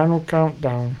The Final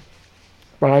Countdown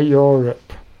by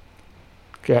Europe.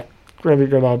 Yeah, really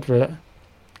good advert.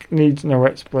 Needs no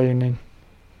explaining.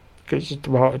 It's just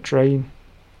about a train.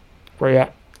 But yeah,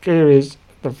 here is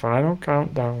The Final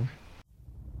Countdown.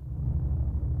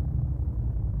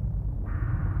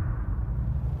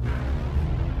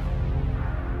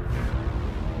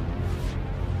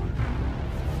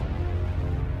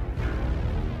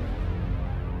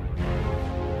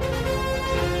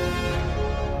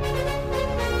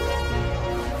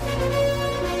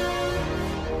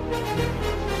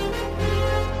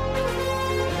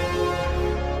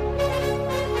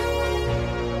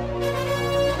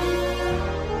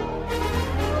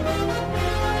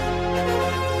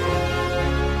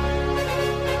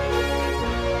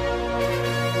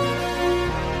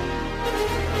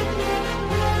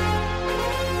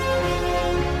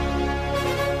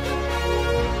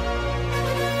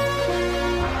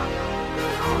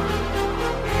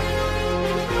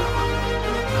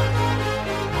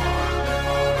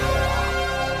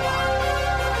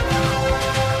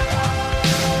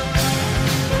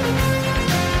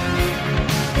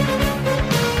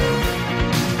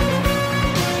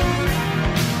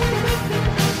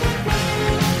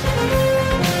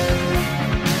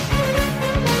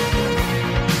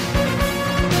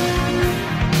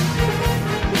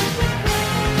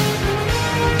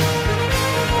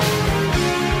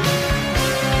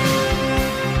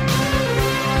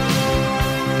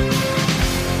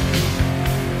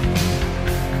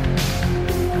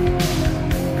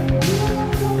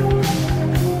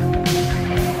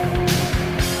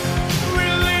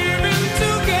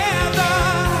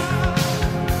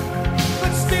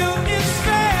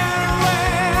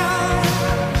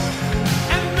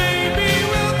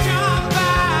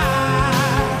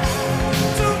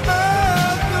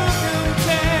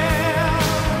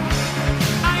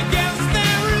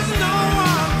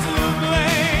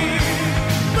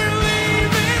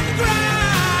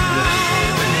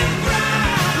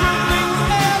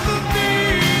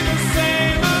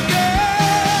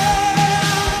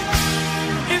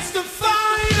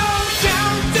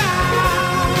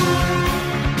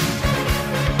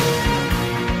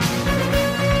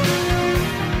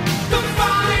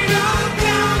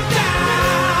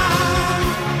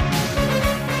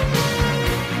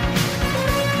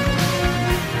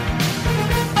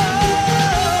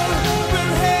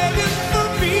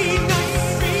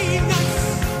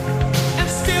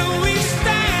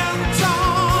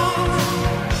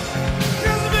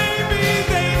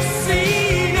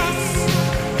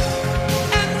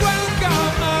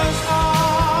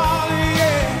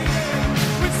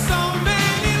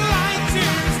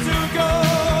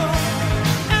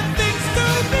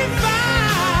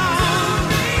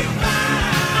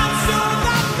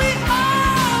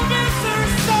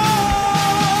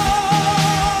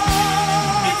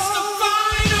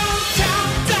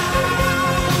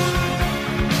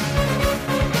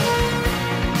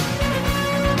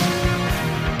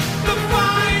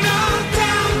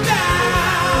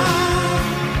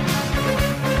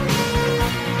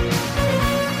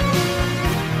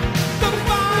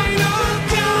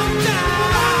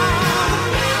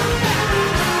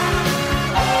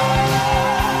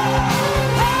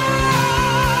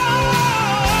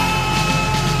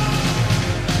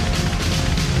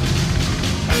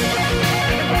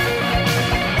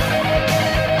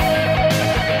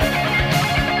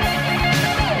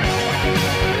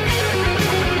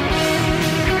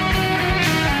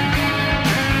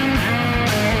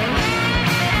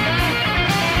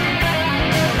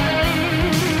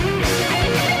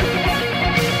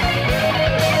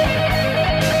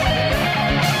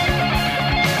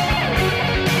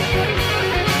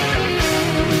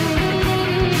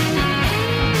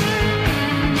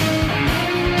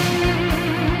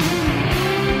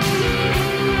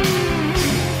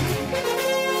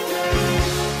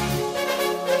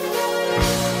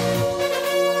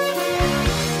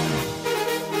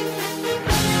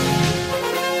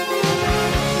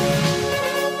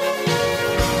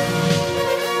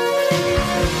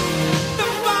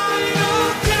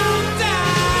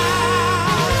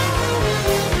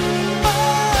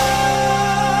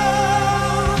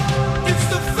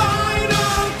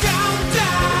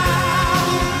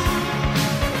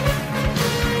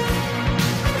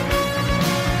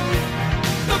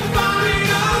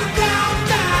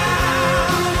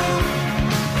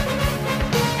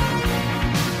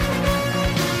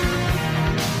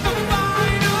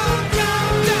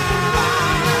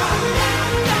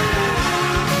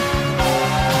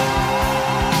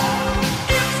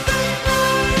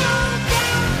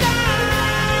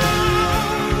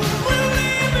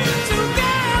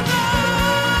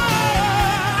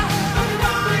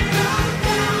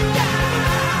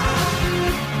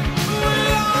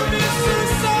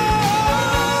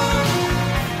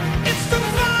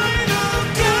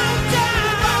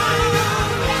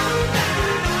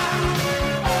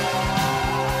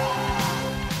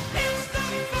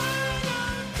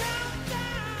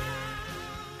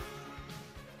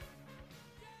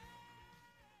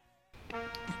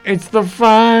 It's the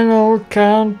final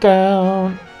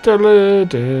countdown.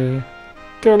 Da-da-da,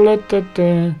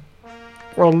 da-da-da-da.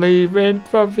 We're leaving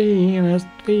for Venus,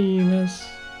 Venus.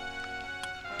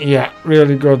 Yeah,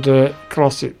 really good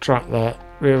classic track there.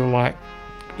 Really like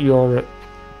Europe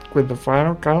with the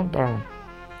final countdown.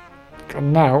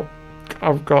 And now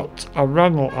I've got a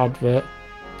Renault advert,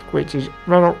 which is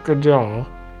Renault Kadjar,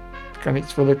 and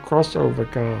it's for the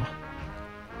crossover car.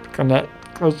 And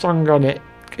the song on it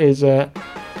is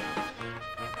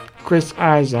Chris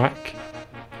Isaac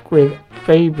with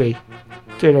Baby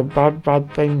Did a Bad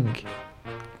Bad Thing,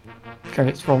 and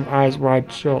it's from Eyes Wide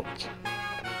Shut.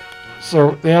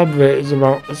 So the advert is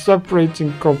about a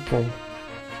separating couple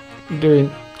doing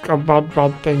a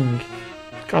bad thing,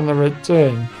 gonna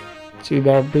return to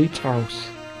their beach house.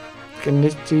 In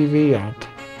this TV ad,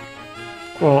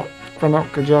 well, Renault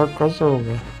Kadjar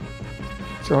crossover.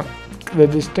 So the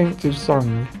distinctive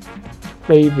song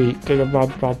Baby Did a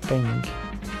Bad Thing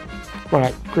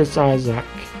by Chris Isaac,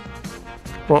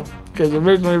 but it was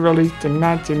originally released in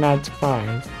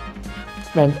 1995,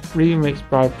 then remixed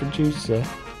by producer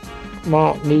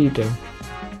Mark Needham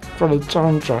for the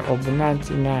soundtrack of the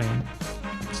 1999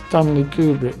 Stanley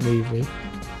Kubrick movie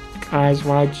Eyes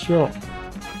Wide Shut.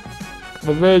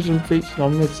 The version featured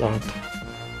on this ad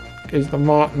is the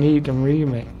Mark Needham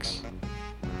remix.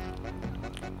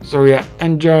 So yeah,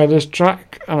 enjoy this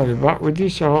track and I'll be back with you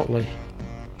shortly.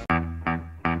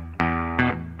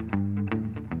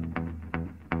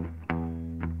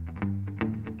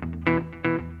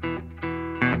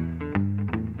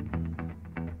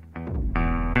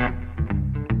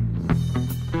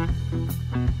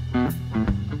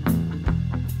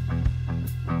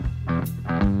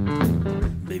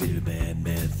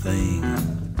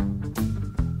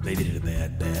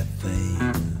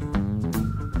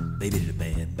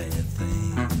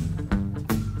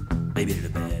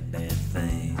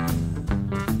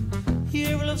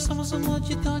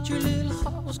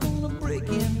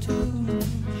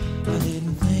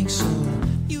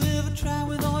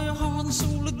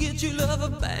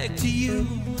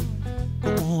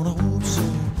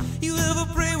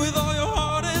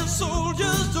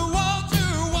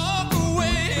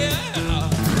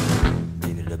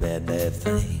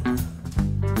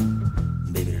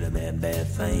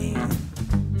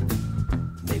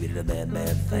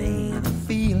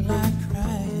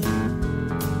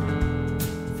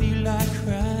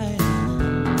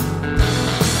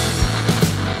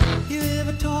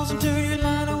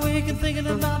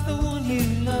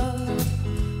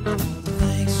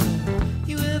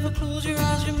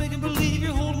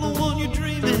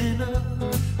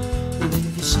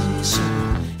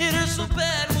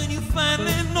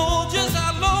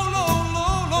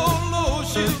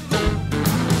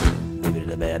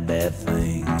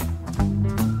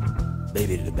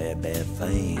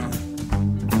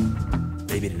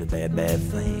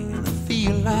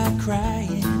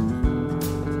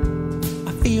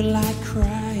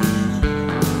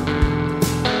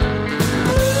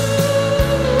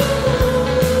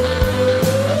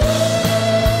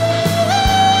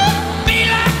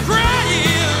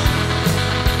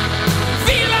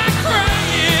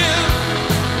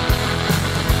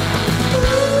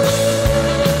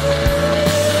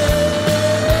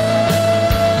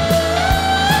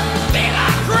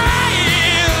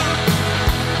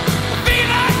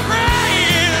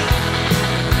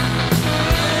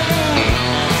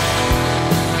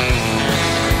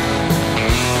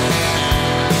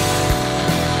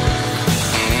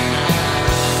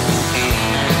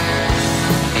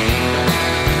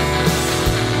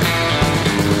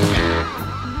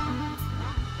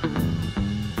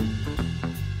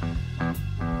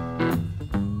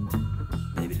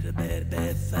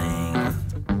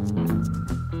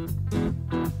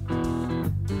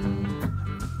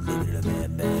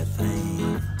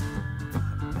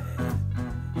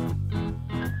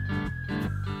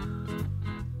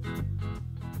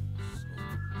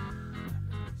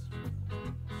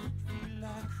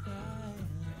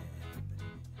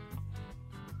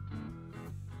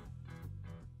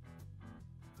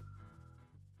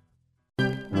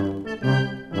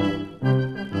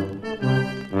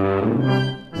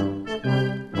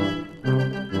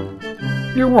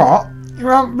 You what? You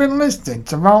haven't been listening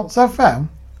to Mounts FM?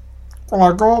 Well,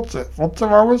 I got it for 2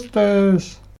 hours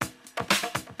days.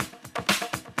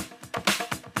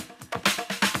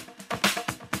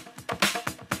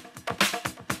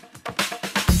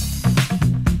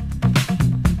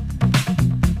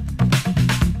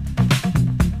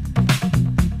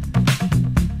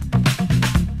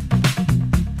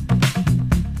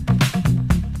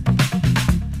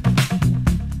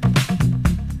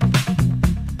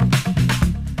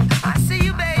 I see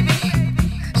you, baby.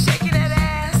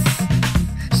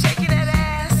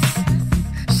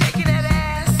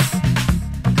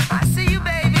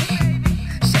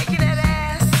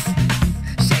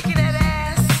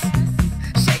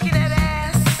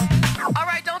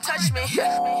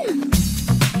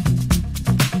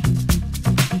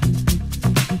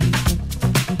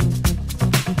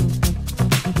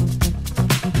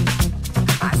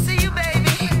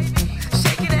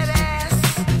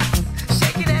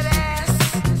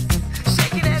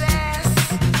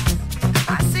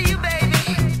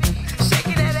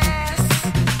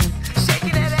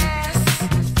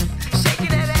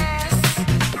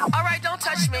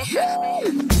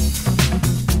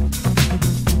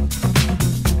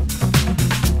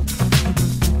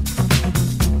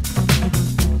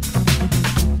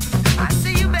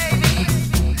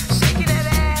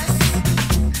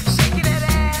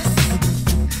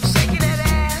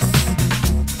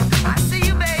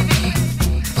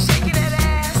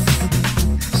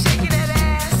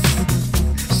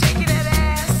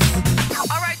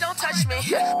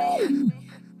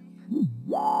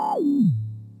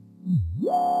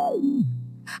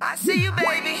 see you,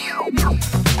 baby.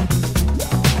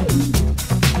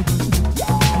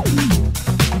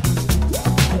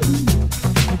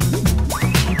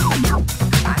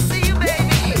 I see you,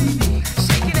 baby.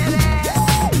 Shaking that ass.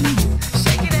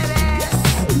 Shaking that ass.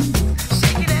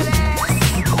 Shaking that ass.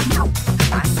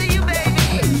 I see you,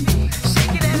 baby.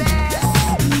 Shaking that ass.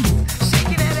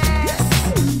 Shaking that ass.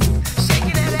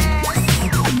 Shaking that ass.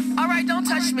 All right, don't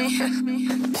touch me.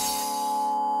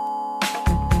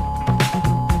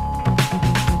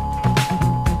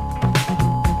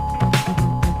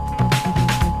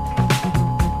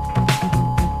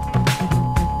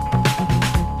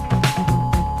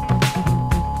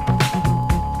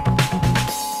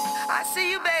 I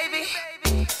see you, baby.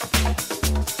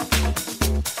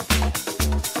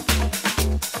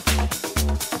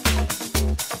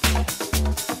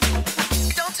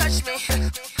 Don't touch me.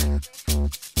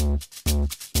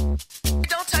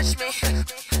 Don't touch me.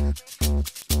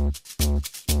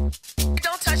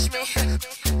 Don't touch me.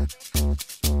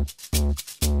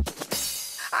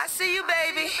 I see you,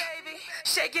 baby.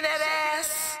 Shaking that ass.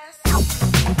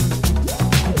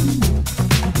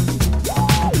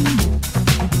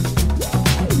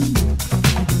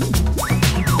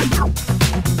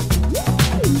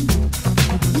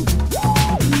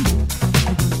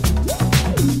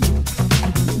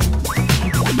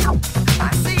 I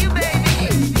see you,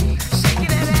 baby. Shaking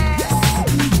that ass.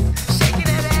 Shaking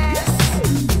that ass.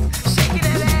 Shaking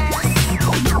that ass.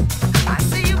 I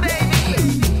see you, baby.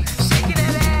 Shaking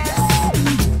that ass.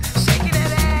 Shaking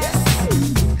that ass.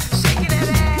 Shaking that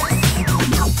ass.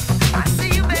 I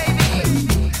see you, baby.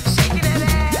 Shaking that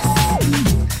ass.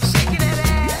 Shaking that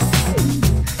ass.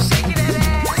 Shaking that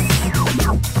ass.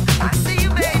 I see you,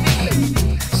 baby.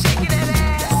 Shaking that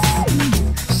ass.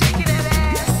 Shaking that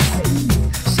ass.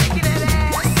 Shaking that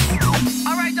ass.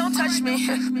 All right, don't touch me.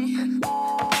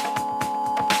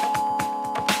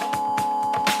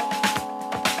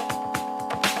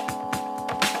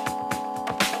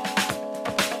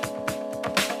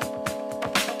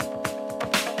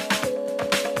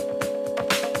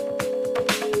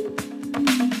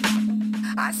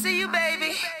 I see you,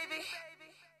 baby.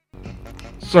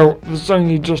 So, the song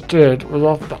you just heard was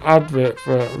off the advert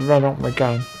for Red Hot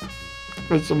McGann.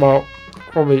 It's about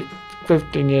probably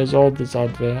 15 years old, this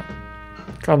advert.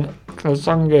 And the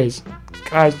song is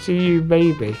I See You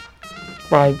Baby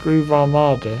by Groove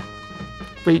Armada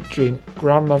featuring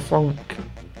Grammar Funk.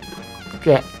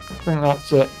 Yeah, I think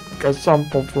that's a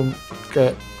sample from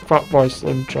the Fatboy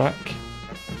Slim track.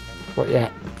 But yeah,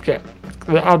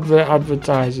 the advert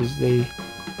advertises the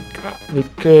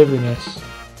curviness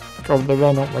of the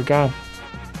Red Hot McGann.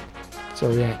 So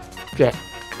yeah,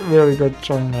 really good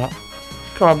song that.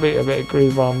 Can't beat a bit of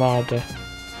Groove Armada.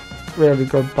 Really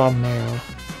good band they are.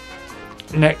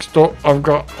 Next up, I've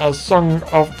got a song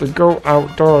off the Go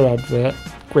Outdoor advert,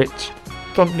 which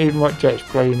don't need much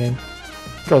explaining,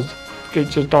 because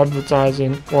it's just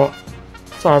advertising what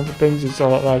type of things you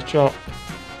sell at their shop.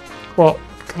 But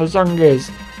the song is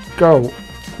Go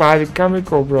by the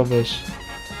Chemical Brothers.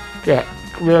 Yeah,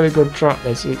 really good track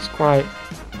this. It's quite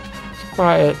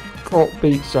a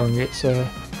upbeat song. It's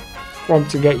one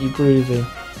to get you grooving.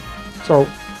 So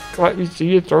let me see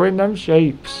you throwing them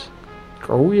shapes.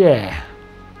 Go yeah.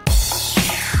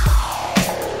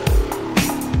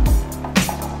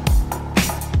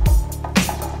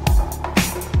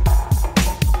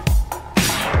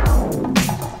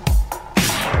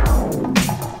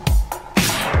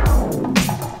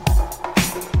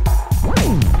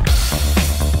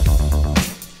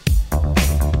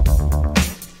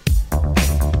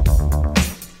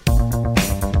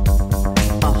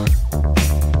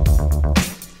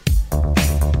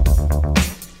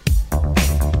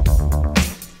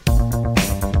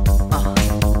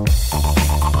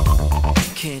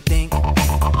 Can't think,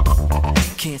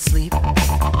 can't sleep,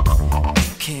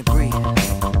 can't breathe.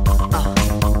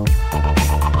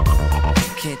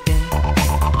 Can't think,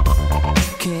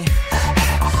 can't.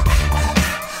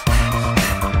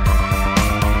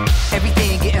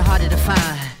 Everything getting harder to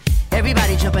find.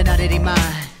 Everybody jumping out of their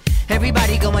mind.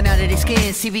 Everybody going out of their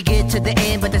skin. See, we get to the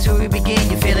end, but that's where we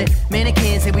begin. You feel it?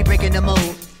 Mannequins and we breaking the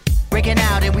mold. Breaking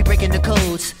out and we breaking the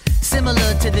codes.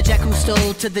 Similar to the jack who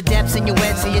stole to the depths in your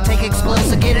wet, so you take explode,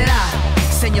 so get it out.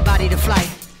 Send your body to flight.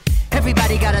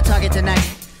 Everybody got a target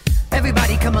tonight.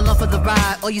 Everybody come along for the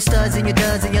ride. All you studs and your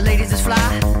duds and your ladies is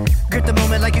fly. Grip the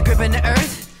moment like you're gripping the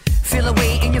earth. Feel a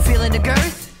weight and you're feeling the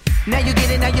girth. Now you get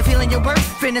it, now you're feeling your worth.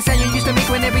 Fitness how you used to make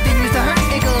when everything used to hurt.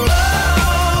 It goes,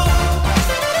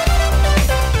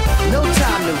 no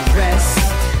time to rest.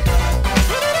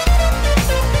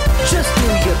 Just do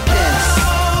your best.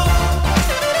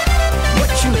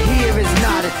 What you hear is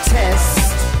not a test.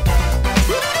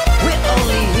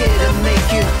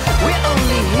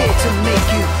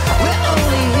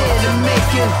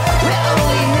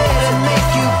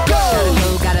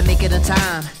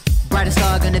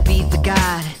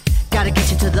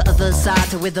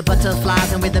 to where the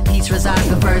butterflies and where the peace resides.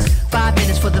 But first, 5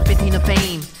 minutes for the 15 of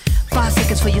fame. 5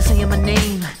 seconds for you saying my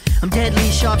name. I'm deadly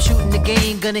sharp shooting the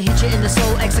game. Gonna hit you in the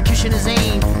soul, execution is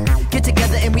aim. Get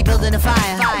together and we building a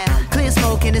fire. Clear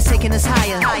smoke and it's taking us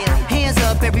higher. Hands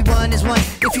up, everyone is one.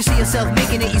 If you see yourself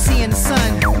making it, you see in the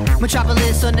sun.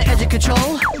 Metropolis on the edge of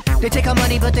control. They take our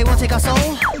money, but they won't take our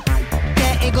soul.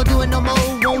 That ain't gonna do it no more.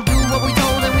 Won't do what we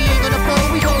told, and we ain't gonna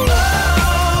fold. We go.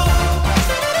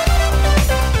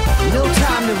 No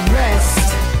time to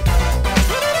rest.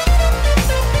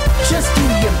 Just do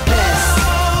your best.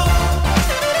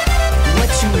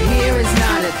 What you hear is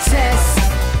not a test.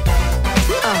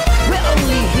 We're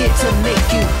only here to make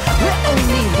you. We're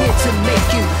only here to make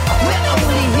you. We're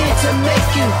only here to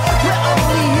make you. We're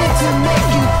only here to make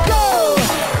you go.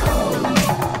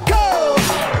 Go.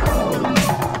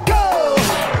 Go.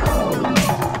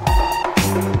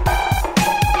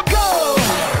 Go.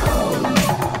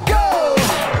 Go.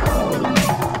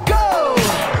 Go.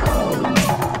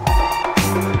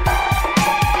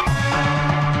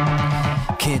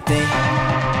 Can't think.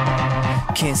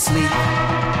 Can't sleep.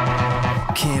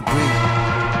 Can't breathe.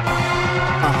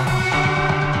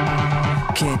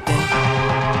 Can't think.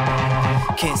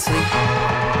 Can't sleep.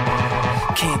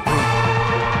 Can't breathe.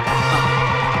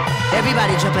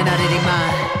 Everybody jumping out of their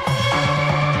mind.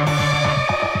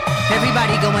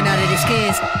 Everybody going out of their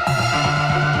skins.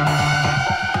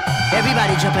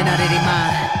 Everybody jumping out of their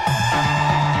mind.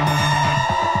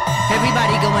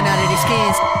 Everybody going out of their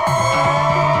skins.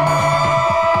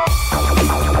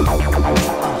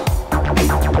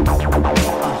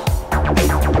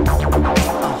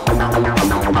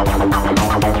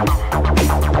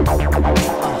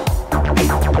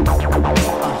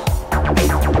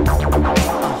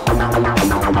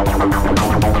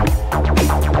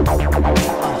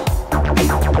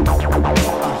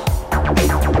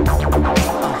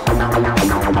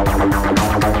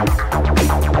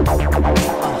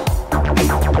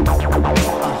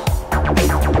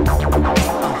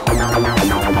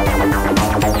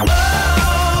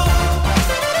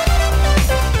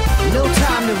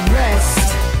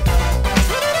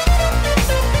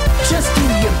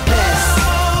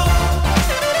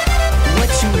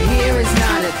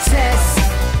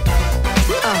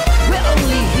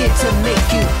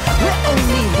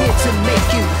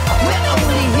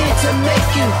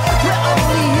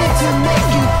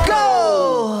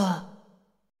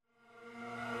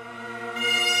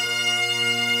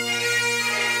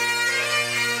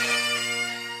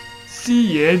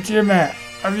 Jimmy,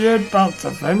 have you heard about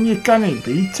the thing? You can't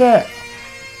beat it.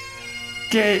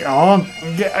 Get it on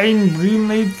and get Iron Blue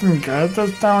made from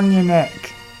girders down your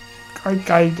neck. Got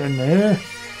guide in there.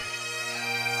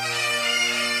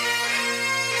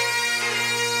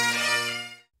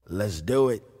 Let's do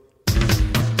it.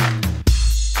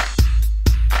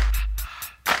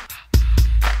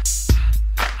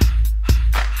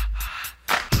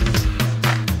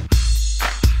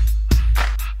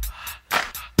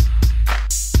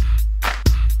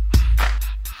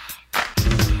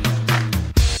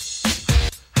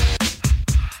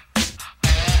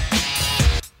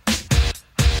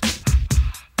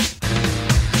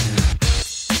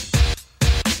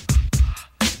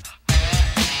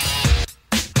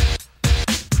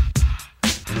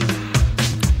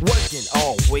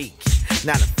 Week,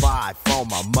 9 to 5 for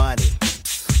my money.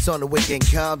 So when the weekend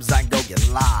comes, I can go get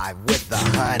live with the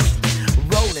honey.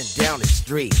 Rolling down the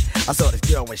street, I saw this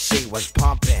girl when she was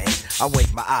pumping. I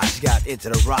winked my eyes, got into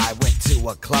the ride, went to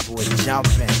a club, was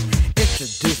jumping.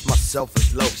 Introduced myself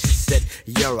as Loke, she said,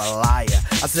 you're a liar.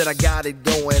 I said, I got it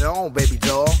going on, baby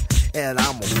doll, and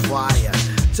I'm on fire.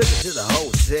 Took her to the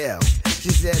hotel.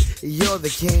 She said, you're the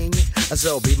king,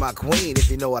 so be my queen if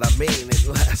you know what I mean. And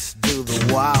let's do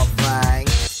the wild thing.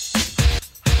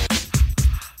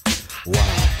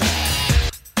 Wild thing.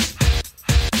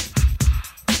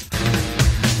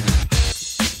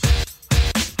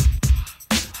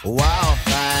 Wild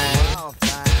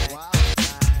thing.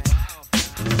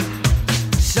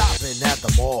 Shopping at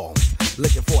the mall,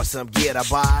 looking for some gear to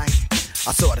buy.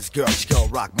 I saw this girl, she gon'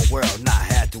 rock my world, and I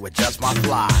had to adjust my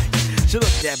fly. She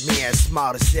looked at me and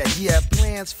smiled and said, you have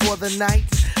plans for the night?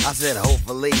 I said,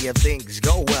 hopefully if things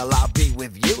go well, I'll be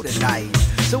with you tonight.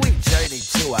 So we journeyed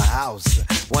to a house,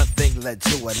 one thing led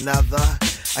to another.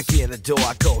 I get in the door,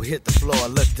 I go hit the floor,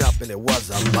 looked up and it was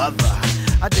a mother.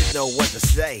 I didn't know what to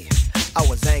say, I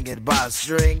was hanging by a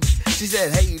string. She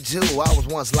said, hey you too, I was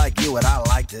once like you and I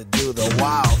like to do the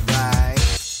wild thing.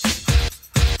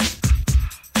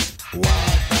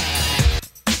 Wild thing.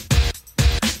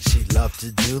 She loved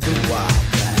to do the wild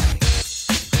thing.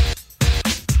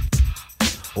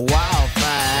 Wild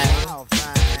thing.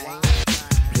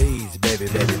 Please, baby,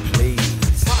 baby, please.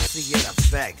 see in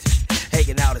effect.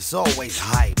 Hanging out is always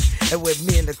hype. And with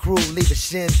me and the crew leave a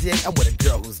shindig, I'm with a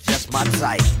girl who's just my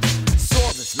type.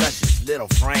 Saw this luscious little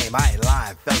frame, I ain't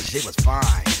lying, fella, she was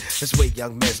fine. This sweet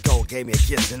young Miss Cole gave me a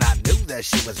kiss and I knew that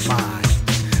she was mine.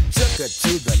 Took her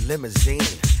to the limousine,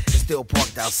 it's still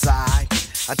parked outside.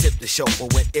 I tipped the chauffeur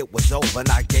when it was over and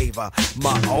I gave her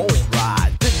my own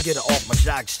ride. Didn't get her off my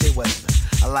jock, she was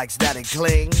like static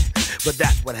cling. But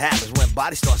that's what happens when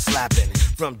bodies start slapping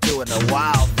from doing a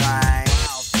wild thing.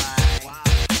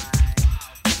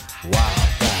 Wild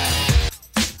thing.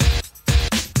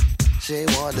 She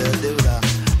wanted to do the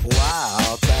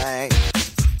wild thing.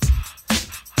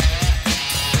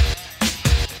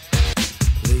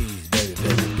 Please, baby,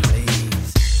 baby, please.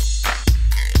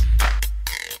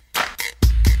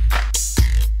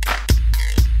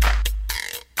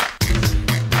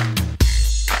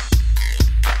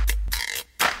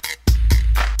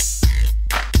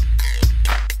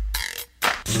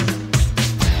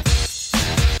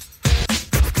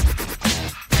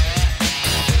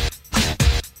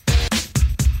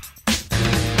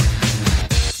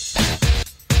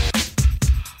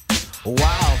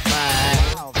 Wild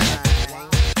thing.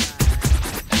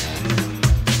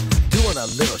 Doing a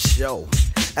little show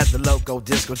at the local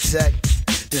discotheque.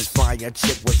 This fine young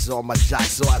chick was on my jock,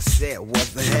 so I said, what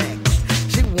the heck?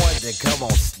 She wanted to come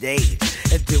on stage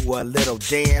and do a little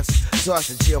dance. So I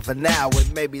said, chill for now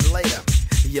and maybe later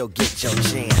you'll get your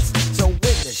chance. So when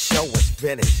the show was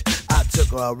finished, I took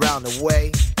her around the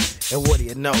way. And what do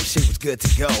you know, she was good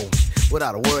to go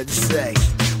without a word to say.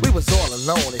 We was all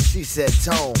alone and she said,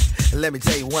 Tone, let me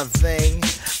tell you one thing.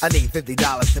 I need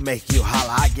 $50 to make you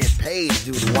holler. I get paid to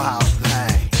do the wild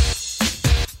thing.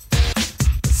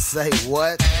 Say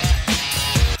what?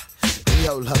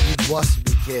 Yo, love, you must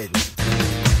be kidding.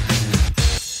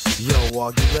 Yo,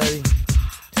 Walk, you ready?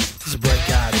 Just break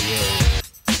out of here.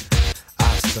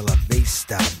 Hasta la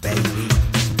vista, baby.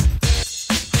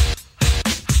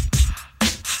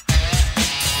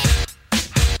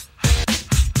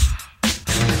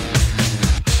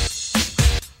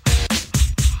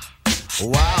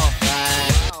 Wild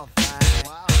thing.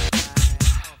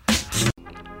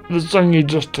 The song you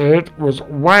just heard was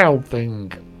Wild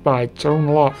Thing by Tone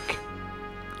Loc,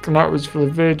 and that was for the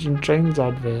Virgin Trains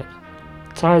advert,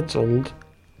 titled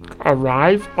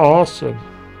Arrive Awesome.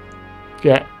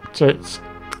 Yeah, so it's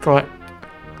like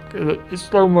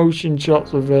slow motion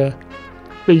shots of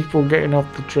people getting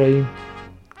off the train,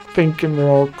 thinking they're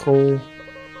all cool,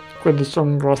 with the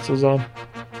sunglasses on,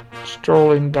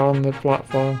 strolling down the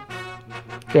platform.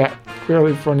 Yeah,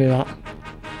 really funny that.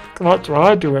 That's what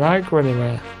I do when I go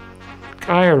anywhere.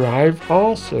 I arrive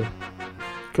awesome.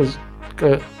 Because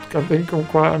I think I'm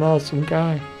quite an awesome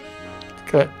guy.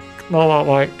 Not that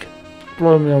like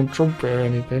blowing my own trumpet or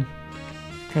anything.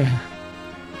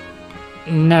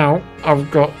 Now I've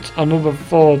got another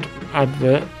Ford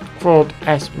advert, Ford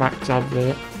S-Max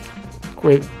advert,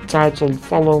 titled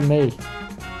Follow Me.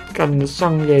 And the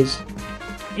song is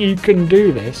You Can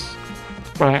Do This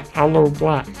by Aloe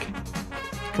Black.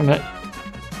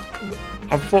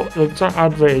 I thought the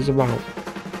advert is about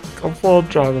a Ford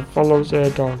driver follows her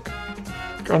dog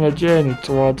on a journey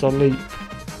towards a leap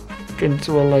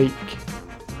into a lake.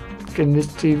 In this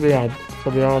TV ad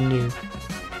for the all-new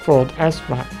Ford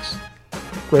S-Max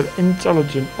with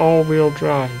intelligent all-wheel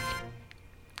drive.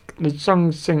 The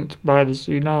song synced by the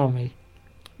Tsunami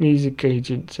Music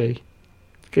Agency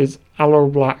is Aloe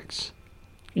Black's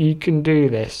You Can Do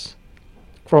This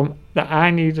from the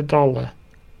I Need a Dollar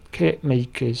Kit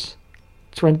Makers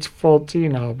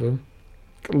 2014 album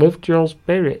Lift Your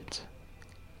Spirit.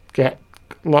 I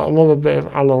love a bit of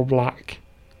Aloe Black,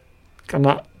 and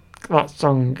that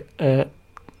song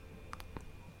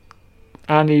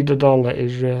I Need a Dollar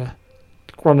is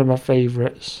one of my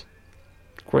favourites.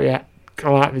 But yeah, I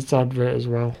like this advert as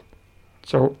well.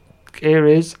 So here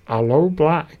is Aloe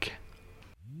Black.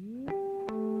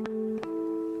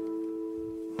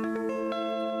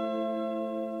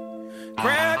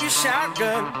 Grab your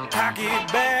shotgun, cock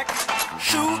it back,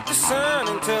 shoot the sun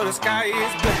until the sky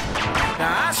is black.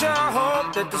 Now I sure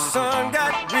hope that the sun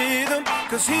got rhythm,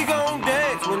 cause he gon'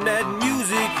 dance when that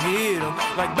music hit him.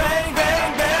 Like bang,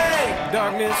 bang, bang,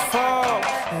 darkness fall,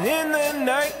 and in the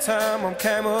nighttime I'm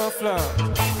camouflaged.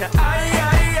 Now I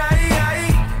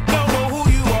don't know who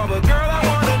you are, but girl I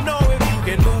wanna know if you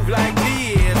can move like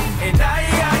this. And I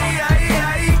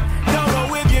don't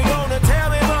know if you're gonna tell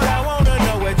me, but I wanna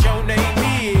know what your name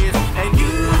is. And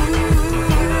you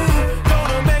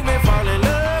gonna make me fall in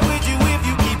love with you if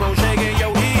you keep on shaking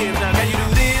your hips. Now can you do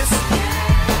this?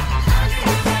 Can you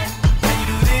do this? Can you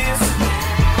do this?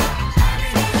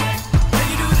 Can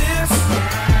you do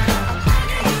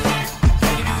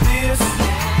this?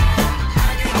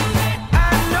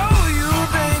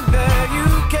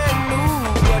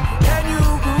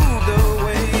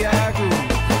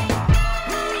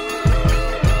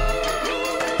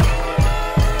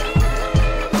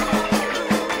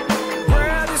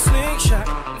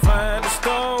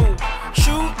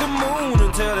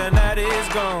 is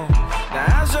gone.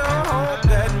 Now I sure hope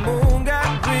that moon got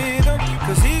rhythm,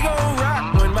 'cause he gon' rock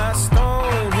when my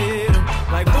stone hit him.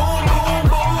 Like boom, boom,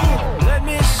 boom, let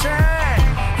me shine.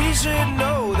 He should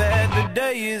know that the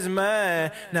day is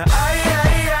mine. Now I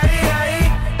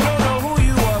don't know who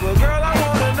you are, but girl, I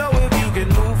wanna know if you can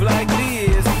move like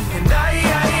this. And I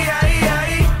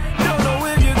don't know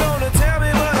if you're gonna tell me,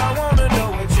 but I wanna know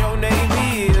what your name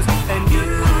is. And you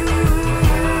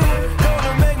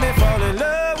gonna make me fall in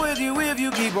love with you if you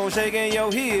keep on shaking your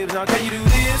hips. Now can you do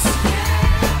this?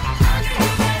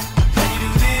 Can you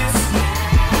do this?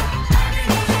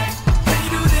 Can you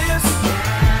do this?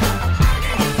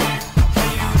 Can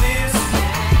you do this?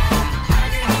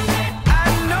 I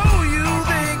know you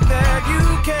think that you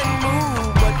can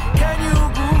move, but can you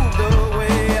groove the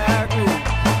way I groove?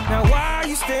 Now why are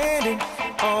you standing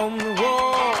on the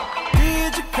wall?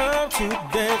 Did you come to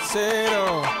dance at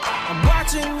all? I'm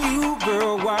watching you,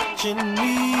 girl, watching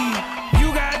me. You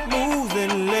got moves,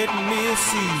 then let me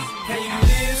see. Can you do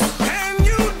this? Can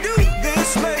you do this,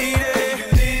 lady?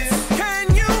 Can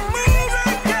you move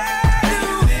like I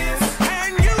do?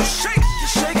 Can you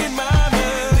shake it, mama?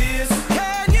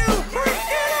 Can you break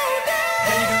it on down?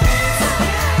 Can you do this?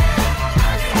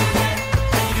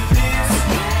 Can you do this?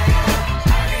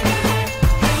 Can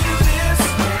you do this?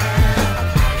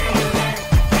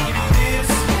 Can you do this?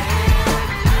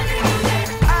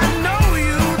 I know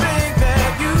you think that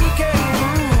you can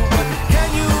move, but can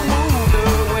you move the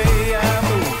way I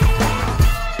move?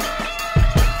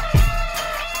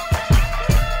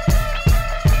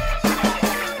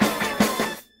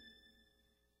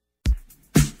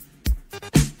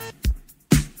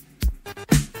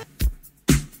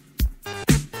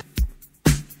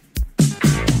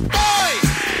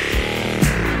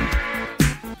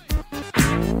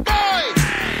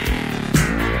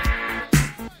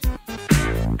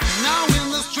 Now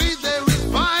in the street there is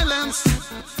violence,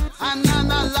 and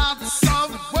lots of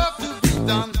work to be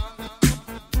done.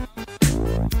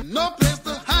 No place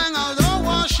to hang out or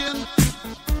washing,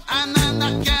 and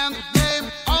I can't blame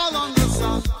all on the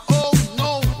sun. Oh no,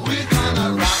 we're gonna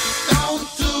rock down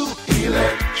to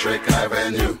Electric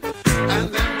Avenue. and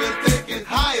then we'll take it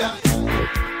higher.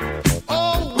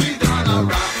 Oh, we're gonna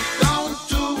rock down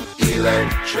to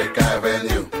Electric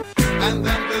Avenue. and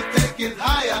then we'll take it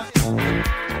higher.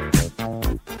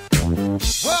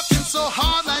 Working so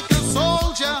hard like a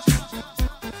soldier,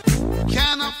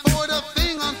 can't afford a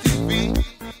thing on TV.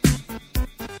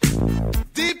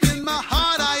 Deep in my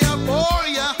heart I abhor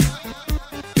ya.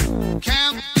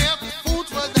 Can't get food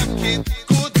for the kid.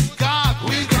 Good God,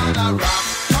 we gonna rock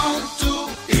down to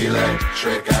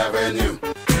Electric Avenue.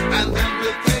 and then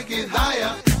we'll take it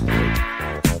higher.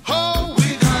 Oh, we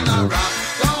gonna rock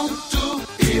down to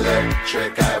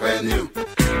Electric Avenue.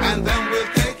 and then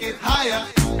we'll take it higher.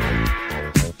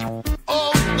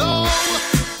 Oh no.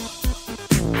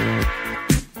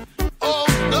 Oh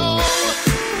no.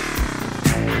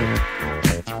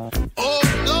 Oh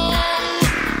no.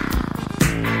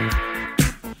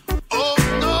 Oh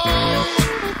no.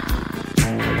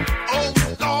 Oh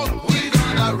Lord, we're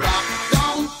gonna rock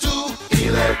down to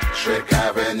Electric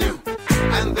Avenue.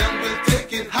 and then we'll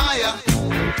take it higher.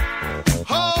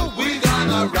 Oh, we're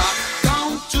gonna rock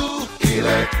down to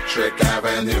Electric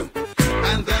Avenue.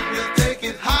 and then we'll take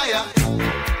it higher.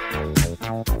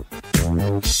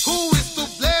 Who is to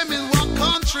blame in what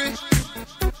country?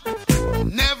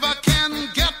 Never can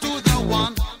get to the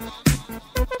one.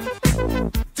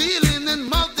 Dealing in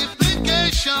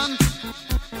multiplication,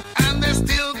 and they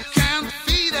still can't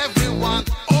feed everyone.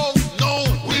 Oh no,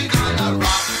 we're gonna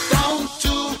rock down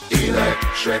to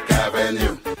Electric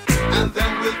Avenue. and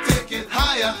then we'll take it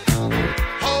higher.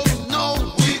 Oh no,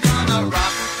 we're gonna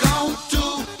rock down to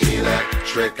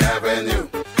Electric Avenue.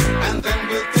 and then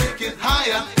we'll take it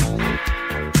higher.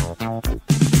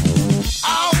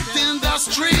 Out in the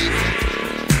street,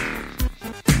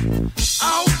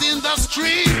 out in the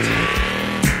street,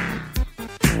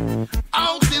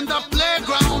 out in the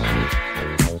playground,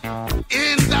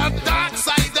 in the dark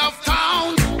side of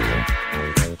town.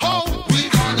 Oh,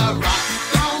 we're gonna rock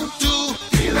down to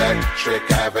Electric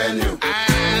Avenue.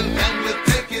 and then we'll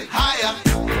take it higher.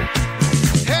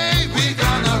 Hey, we're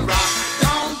gonna rock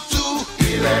down to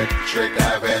Electric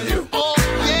Avenue. oh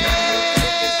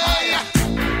yeah,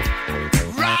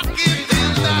 rock it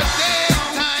in the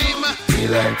daytime,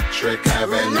 Electric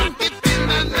Avenue. rock it in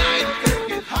the night, take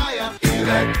it higher.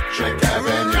 Electric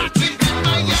Avenue. Rock it in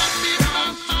Miami,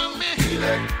 Miami.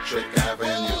 Electric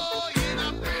Avenue. Oh, in a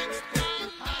big style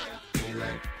higher.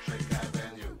 Electric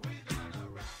Avenue.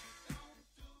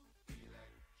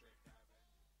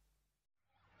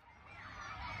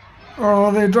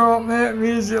 Oh, they don't make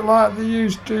music like they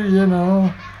used to, you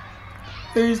know.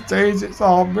 These days it's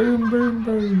all boom, boom,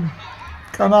 boom.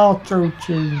 Can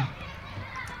auto-tune.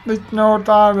 There's no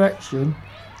direction.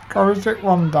 Chorus at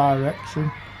one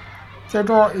direction. They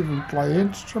don't even play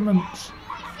instruments.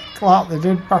 Like they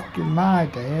did back in my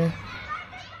day.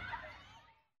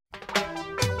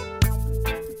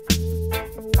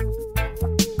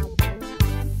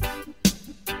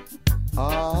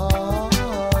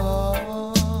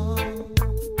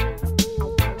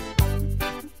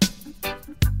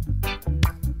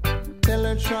 Tell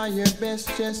her try your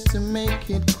best just to make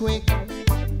it quick.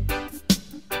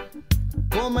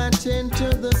 Come and tend to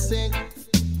the sick.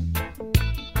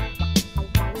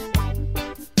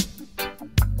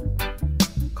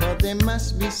 Cause there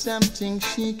must be something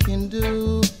she can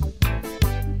do.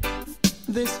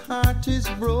 This heart is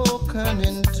broken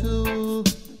in two.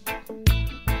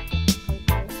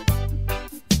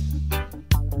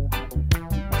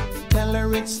 Tell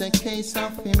her it's a case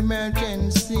of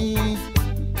emergency.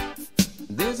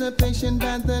 There's a patient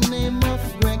by the name of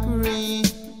Gregory.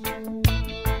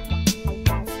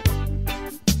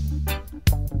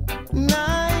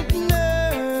 Night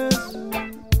nurse,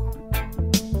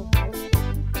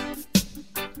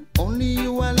 only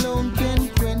you alone can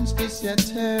quench this your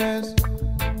thirst.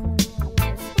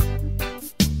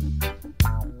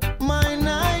 My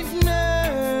night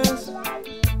nurse,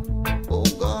 oh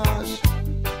gosh,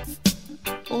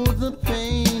 oh the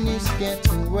pain is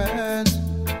getting worse.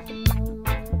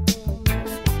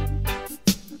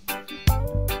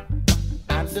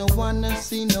 I don't wanna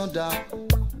see no doc.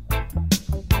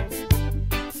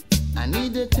 I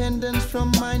need attendance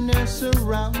from my nurse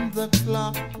around the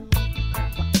clock.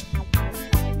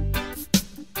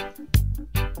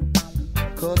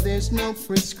 Cause there's no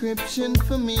prescription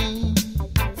for me.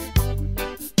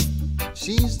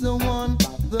 She's the one,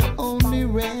 the only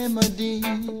remedy.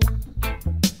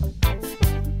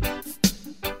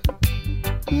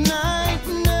 Night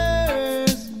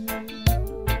nurse,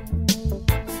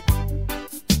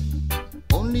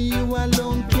 only you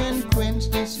alone can quench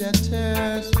this your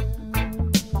thirst.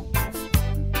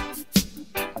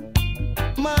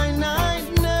 My night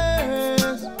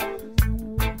nurse,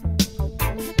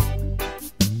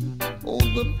 oh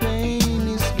the pain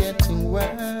is getting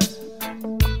worse.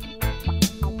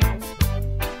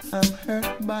 I'm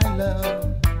hurt by love.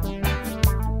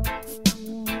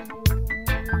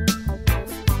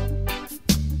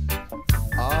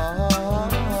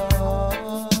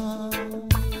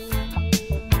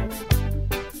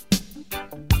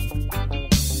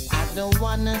 I don't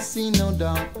wanna see no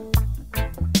dog.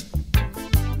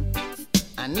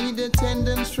 I need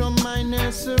attendance from my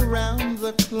nurse around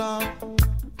the clock.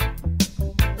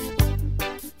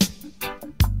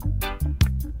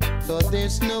 Cause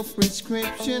there's no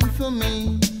prescription for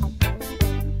me.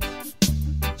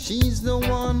 She's the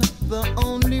one, the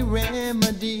only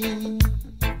remedy.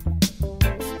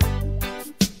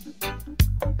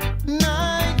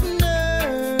 Night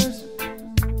nurse,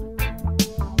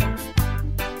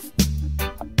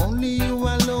 only you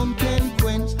alone can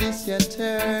quench this your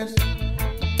thirst.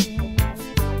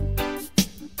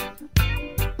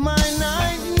 My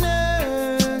night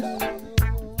nurse,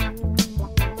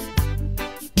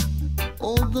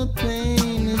 oh the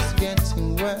pain is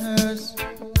getting worse.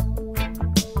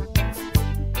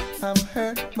 I'm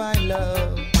hurt by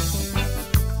love.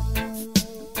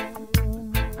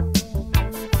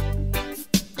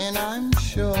 And I'm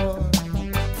sure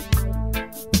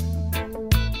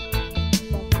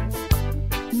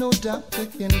no doctor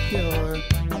can cure.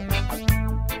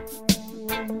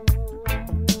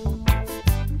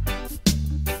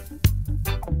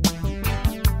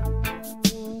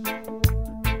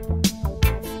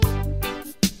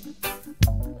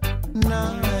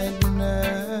 Night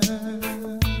nurse,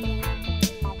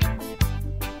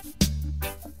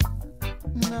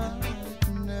 night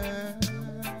nurse,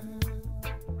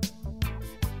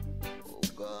 oh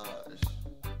gosh.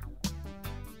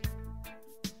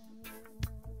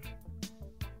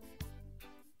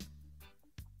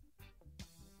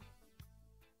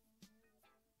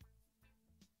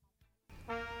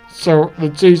 So the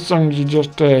two songs you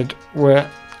just heard were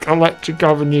Electric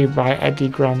Avenue by Eddie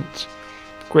Grant,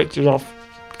 which is off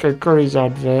Curry's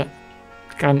advert,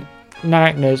 and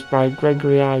Night Nurse by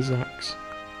Gregory Isaacs,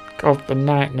 off the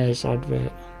Night Nurse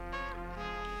advert.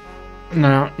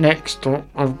 Now, next up,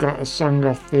 I've got a song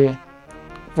off the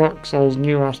Vauxhall's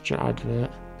new Astra advert.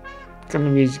 And the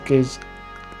music is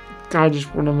I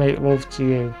Just Wanna Make Love to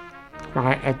You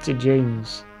by Etta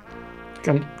James.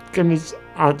 Can his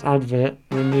advert,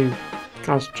 the new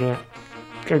Astra,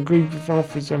 a group of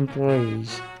office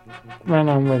employees, men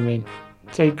and women,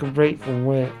 take a break from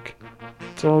work,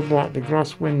 to open up the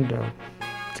glass window,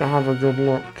 to have a good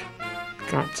look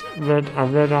at a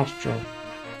red Astra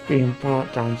being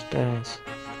parked downstairs.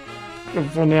 The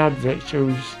funny advert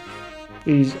shows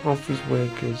these office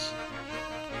workers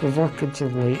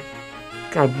provocatively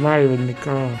admiring the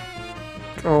car.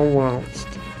 All whilst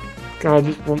 "I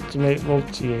just want to make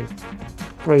love to you"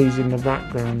 plays in the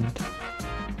background.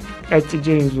 Etta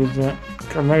James was an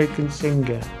American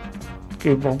singer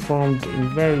who performed in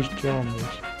various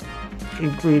genres,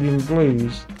 including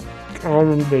blues,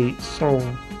 R&B, soul,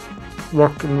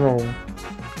 rock and roll,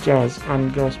 jazz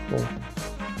and gospel.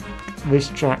 This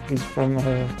track is from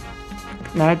her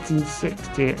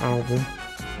 1960 album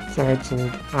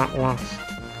titled At Last.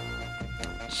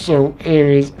 So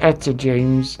here is Etta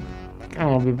James, and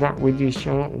I'll be back with you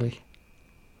shortly.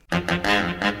 I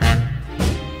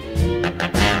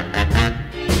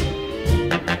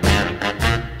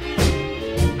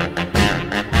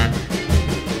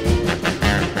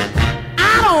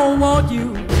don't want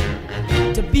you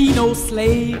to be no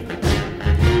slave.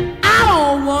 I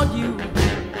don't want you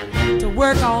to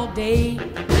work all day.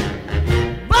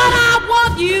 But I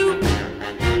want you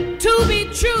to be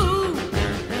true.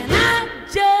 And I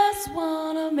just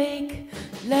wanna make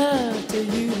love to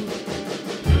you.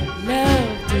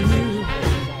 Love to you.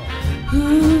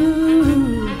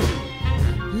 Ooh,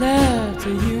 love to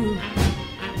you.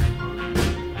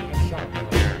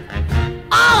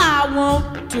 All I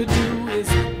want to do is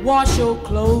wash your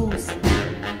clothes.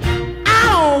 I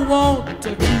don't want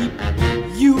to keep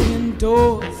you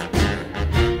indoors.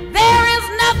 There is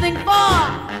nothing for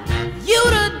you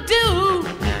to do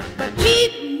but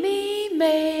keep me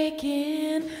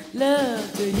making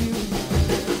love to you.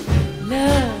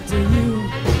 Love to you.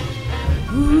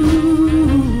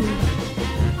 Ooh,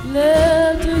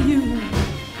 love to you.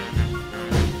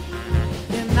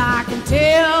 And I can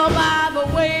tell by the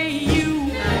way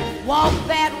you walk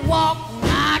that walk.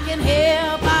 I can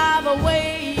hear by the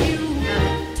way you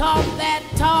talk that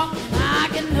talk. I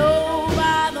can know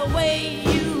by the way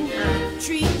you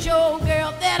treat your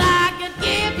girl that I could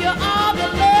give you all the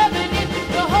love in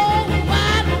the whole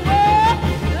wide world.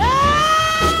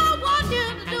 All I want you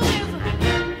to do is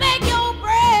make your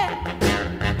bread,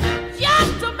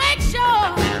 just to make sure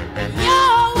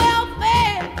you're well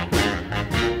fed.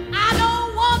 I don't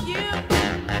want you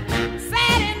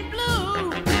sad and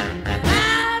blue. I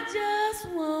just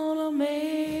wanna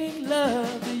make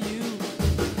love to you.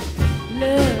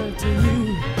 Love to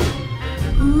you.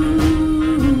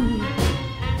 Ooh,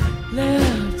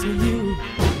 love to you.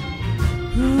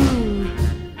 Ooh.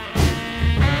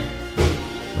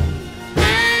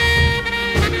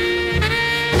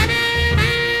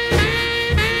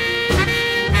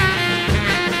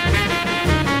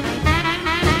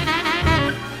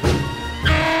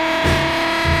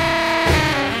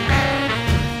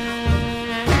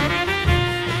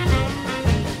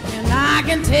 And I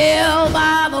can tell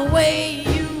by the way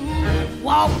you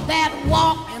walk that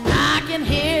walk, and I can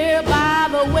hear by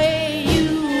the way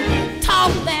you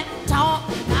talk that talk,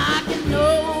 and I can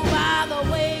know by the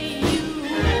way you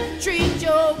treat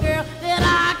your girl that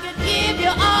I could give you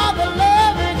all the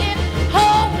love in it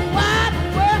whole wide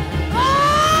world.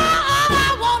 All I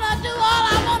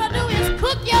wanna do is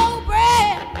cook your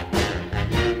bread,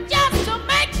 just to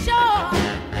make sure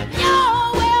you're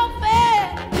well fed.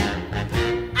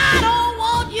 I don't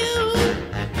want you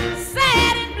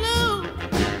sad and blue,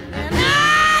 and I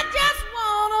just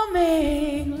wanna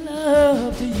make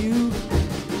love to you.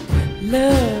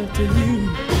 Love to you.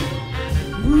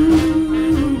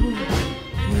 Ooh,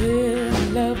 yeah,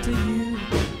 love to you.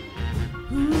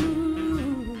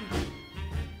 Ooh,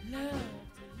 love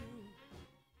to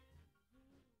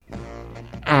you.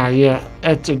 Ah, yeah,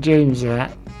 Etta James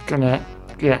there. Gonna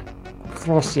get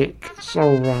classic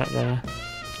soul right there.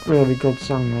 Really good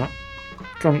song that.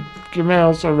 You may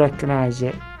also recognise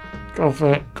it off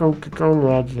a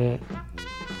Coca-Cola advert.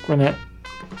 When a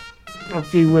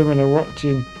few women are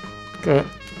watching a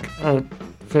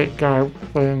fit guy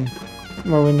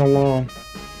mowing the lawn.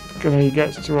 He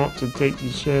gets too hot to take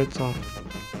his shirt off.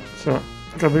 So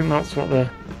I think that's what the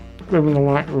women are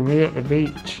like with me at the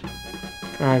beach.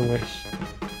 I wish.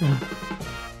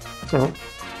 So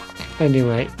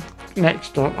anyway,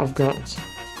 next up I've got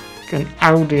an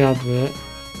Audi advert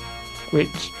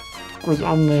which was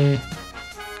on the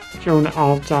shown at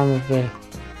half time of the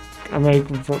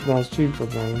American Football Super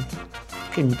Bowl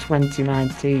in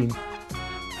 2019.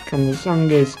 And the song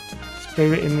is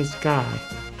Spirit in the Sky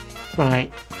by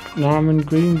Norman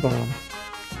Greenbaum.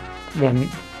 Then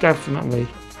definitely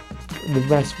the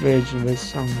best version of this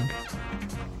song.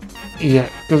 Yeah,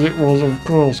 because it was of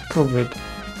course covered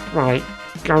by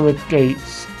Gareth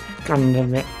Gates and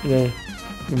the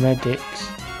medics,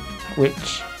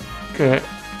 which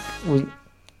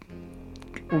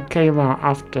came out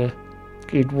after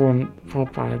he'd won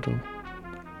Pop Idol.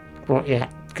 But yeah,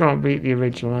 can't beat the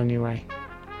original anyway.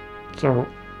 So,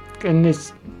 in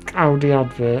this Audi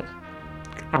advert,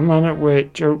 a man at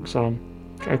work jokes on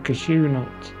a cashew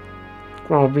nut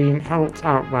while being helped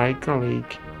out by a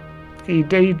colleague. He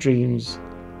daydreams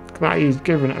that he's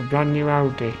given a brand new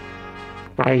Audi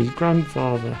by his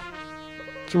grandfather.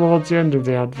 Towards the end of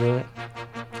the advert,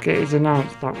 it is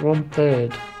announced that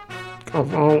 1/3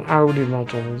 of all Audi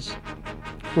models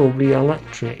will be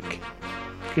electric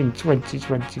in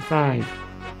 2025.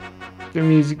 The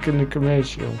music in the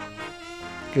commercial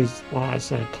is, like I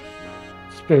said,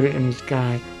 Spirit in the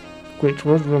Sky, which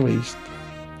was released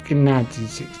in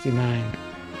 1969.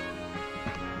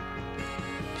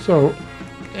 So,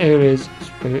 here is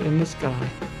Spirit in the Sky.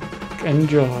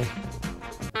 Enjoy.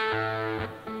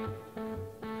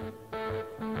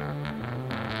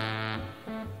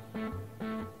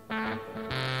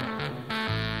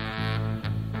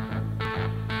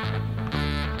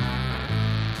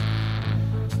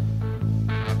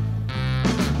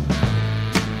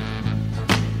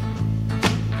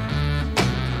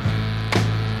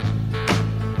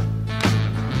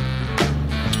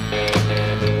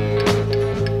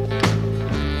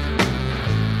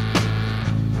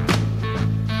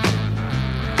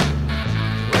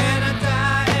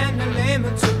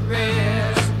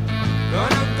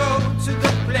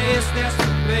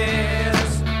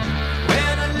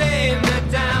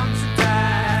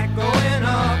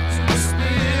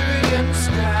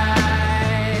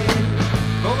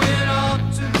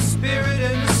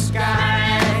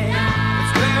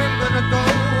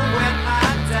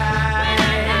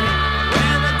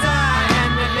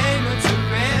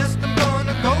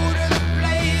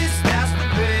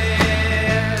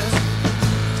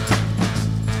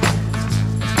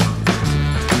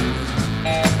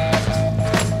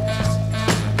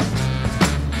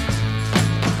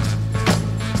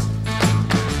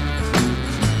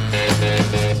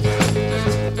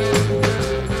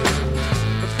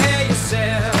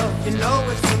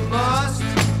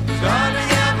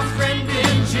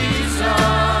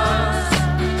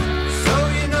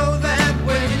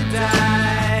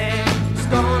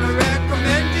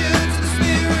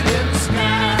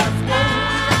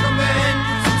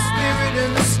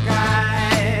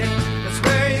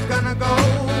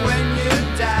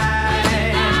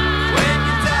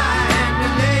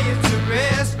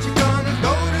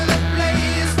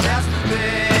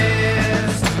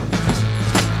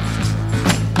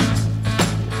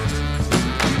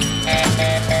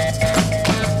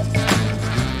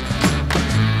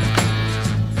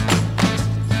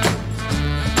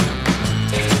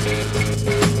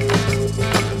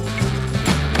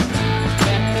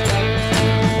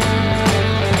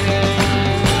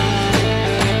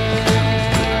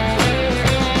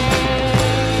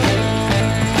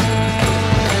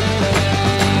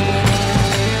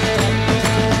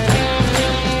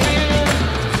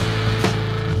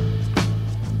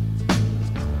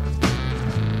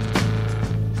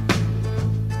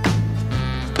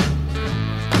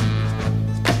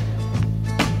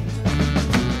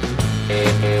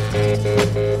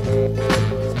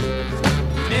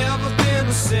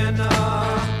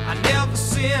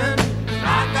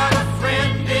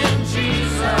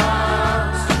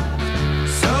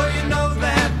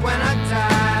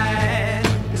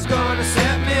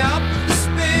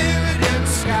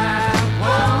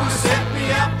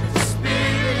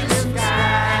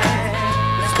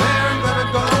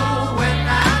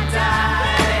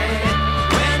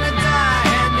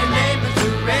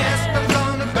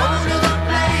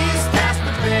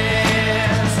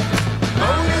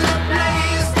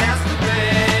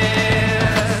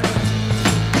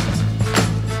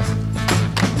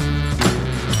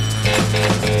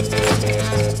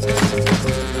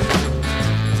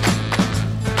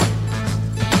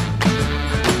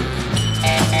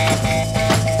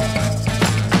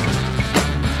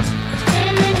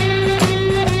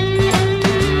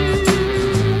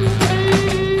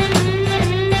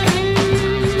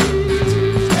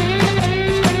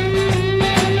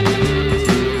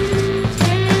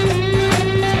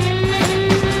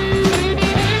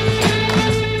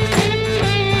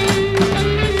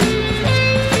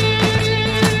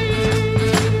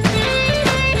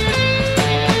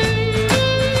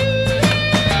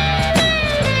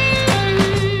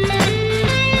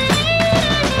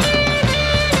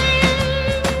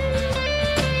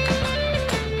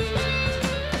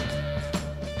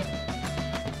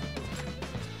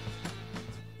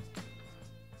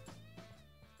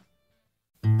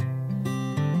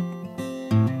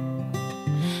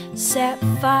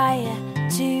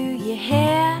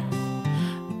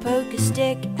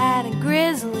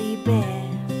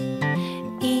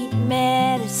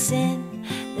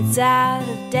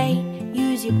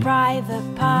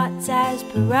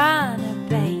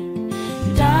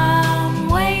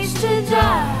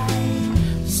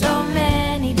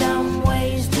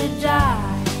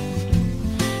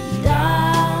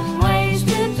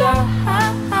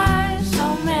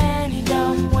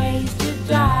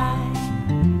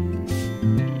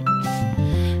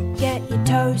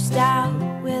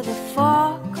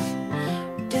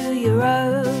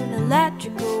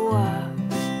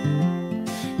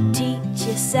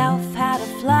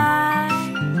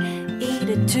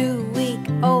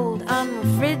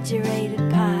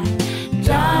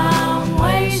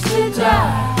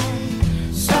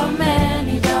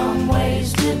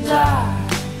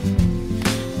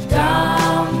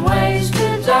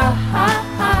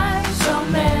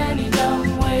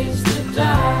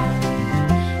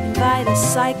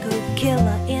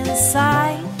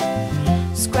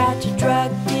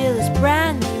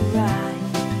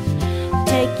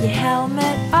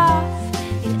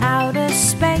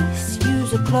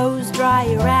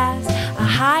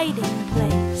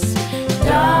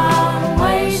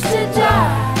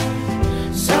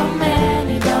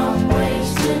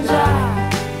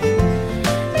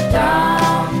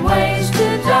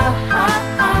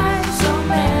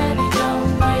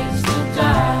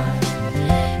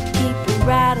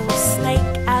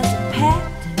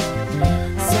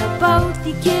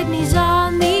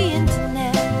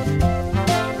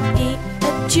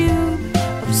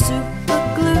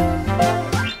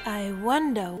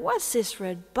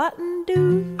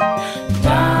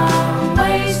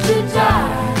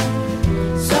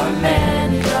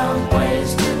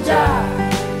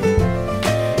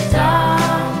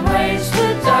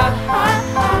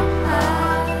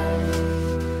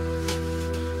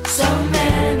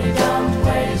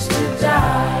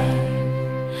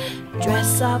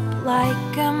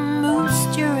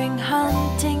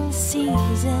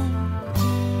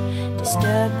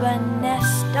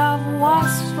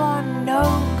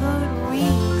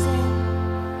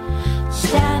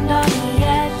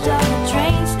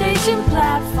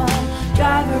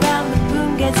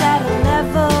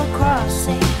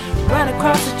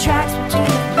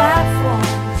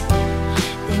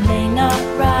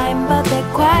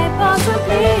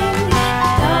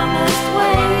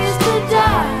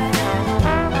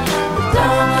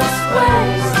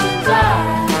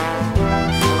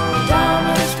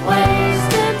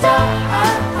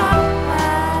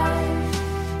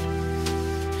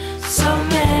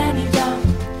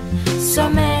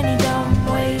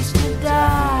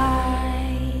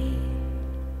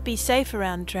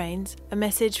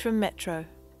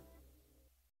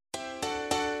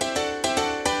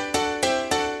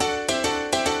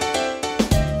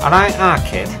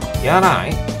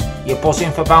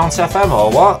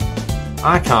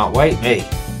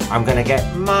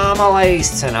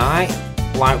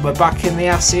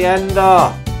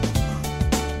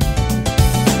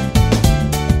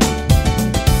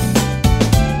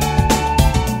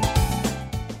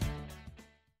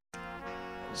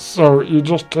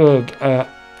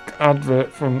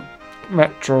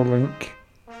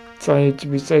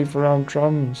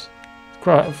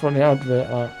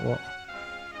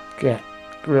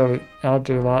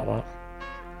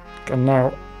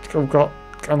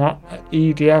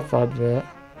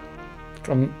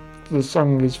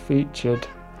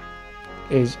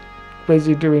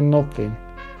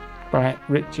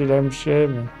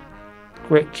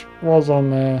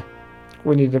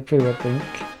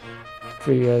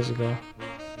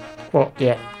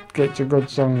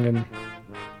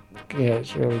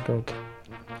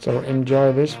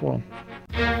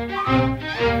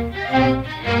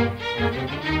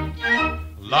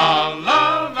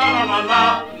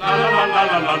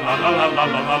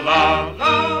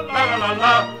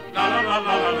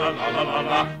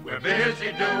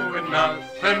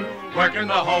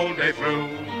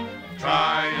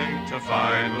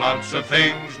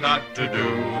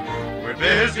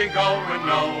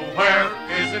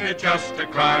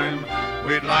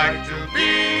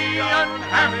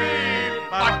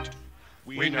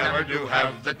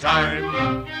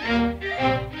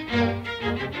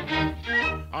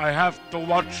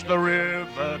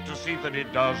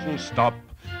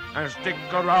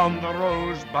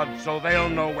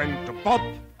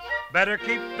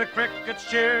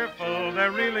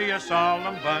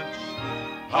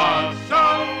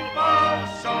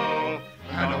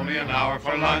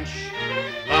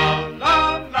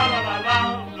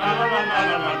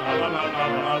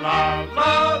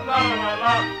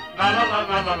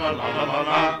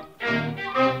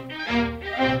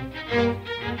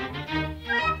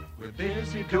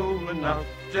 doing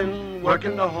nothing,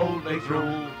 working the whole day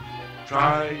through,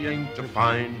 trying to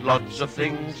find lots of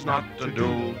things not to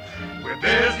do. We're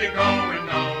busy going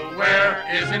nowhere,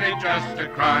 isn't it just a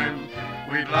crime?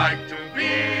 We'd like to be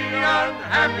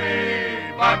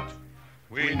unhappy, but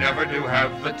we never do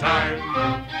have the time.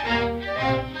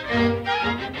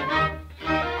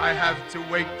 I have to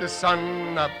wake the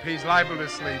sun up, he's liable to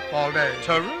sleep all day.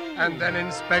 And then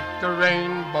inspect the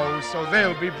rainbow so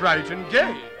they'll be bright and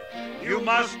gay. You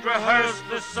must rehearse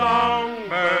the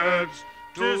songbirds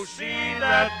to see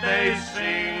that they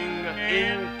sing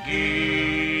in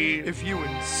key. If you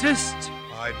insist.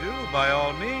 I do, by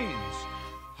all means.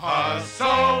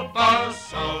 Hustle,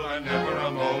 bustle, and never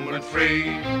a moment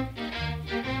free.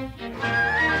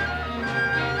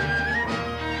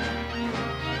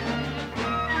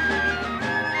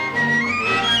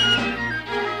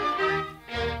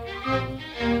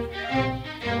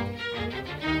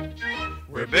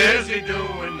 We're busy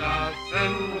doing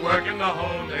nothing, working the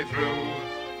whole day through,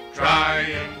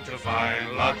 trying to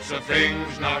find lots of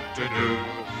things not to do.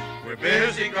 We're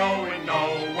busy going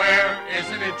nowhere,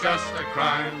 isn't it just a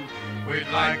crime? We'd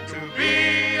like to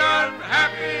be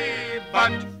unhappy,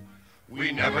 but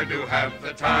we never do have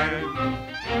the time.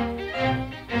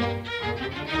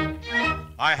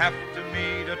 I have to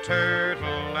meet a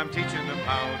turtle, I'm teaching them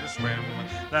how to swim.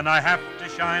 Then I have to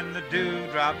shine the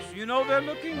dewdrops, you know they're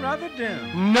looking rather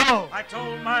dim. No! I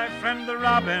told my friend the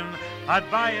robin I'd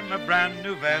buy him a brand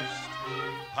new vest.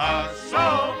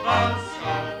 Hustle,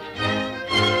 bustle.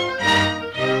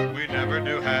 We never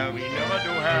do have, we never do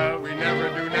have, we never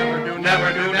do, never do,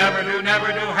 never do, never do,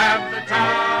 never do have the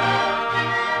time.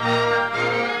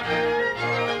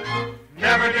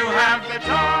 Never do have the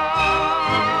time.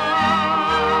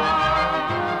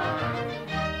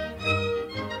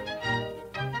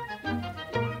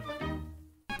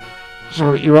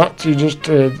 So you actually just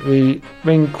heard the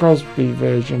Bing Crosby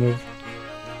version of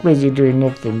Busy Doing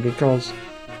Nothing, because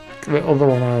the other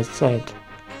one I said,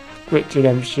 Richard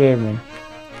M. Sherman,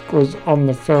 was on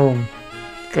the film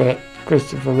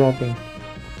Christopher Robin.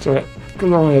 So it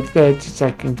was only a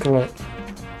 30-second clip.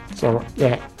 So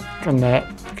yeah,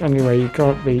 anyway, you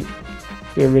can't beat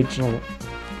the original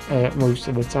most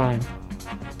of the time.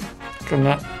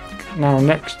 Now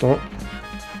next up,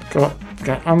 got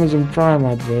Amazon Prime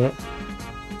advert.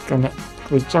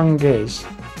 The song is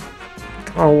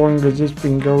How Long Has This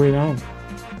Been Going On?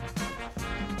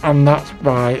 And that's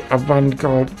by a band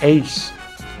called Ace.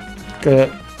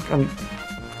 And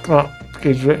that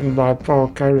is written by Paul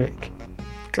Carrick.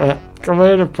 I've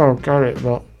heard of Paul Carrick,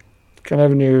 but I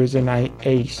never knew he was in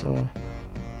Ace or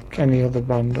any other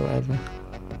band or whatever.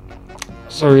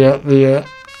 So yeah, the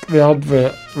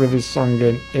advert with his song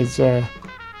in is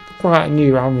quite a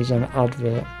new Amazon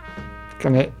advert.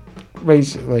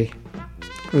 Basically,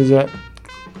 there's a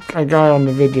guy on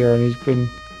the video and he's been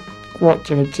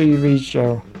watching a TV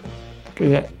show,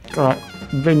 like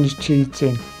binge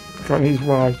cheating on his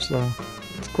wife, so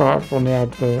it's quite a funny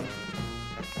advert.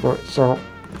 But so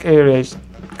here it is.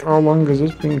 How long has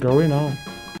this been going on?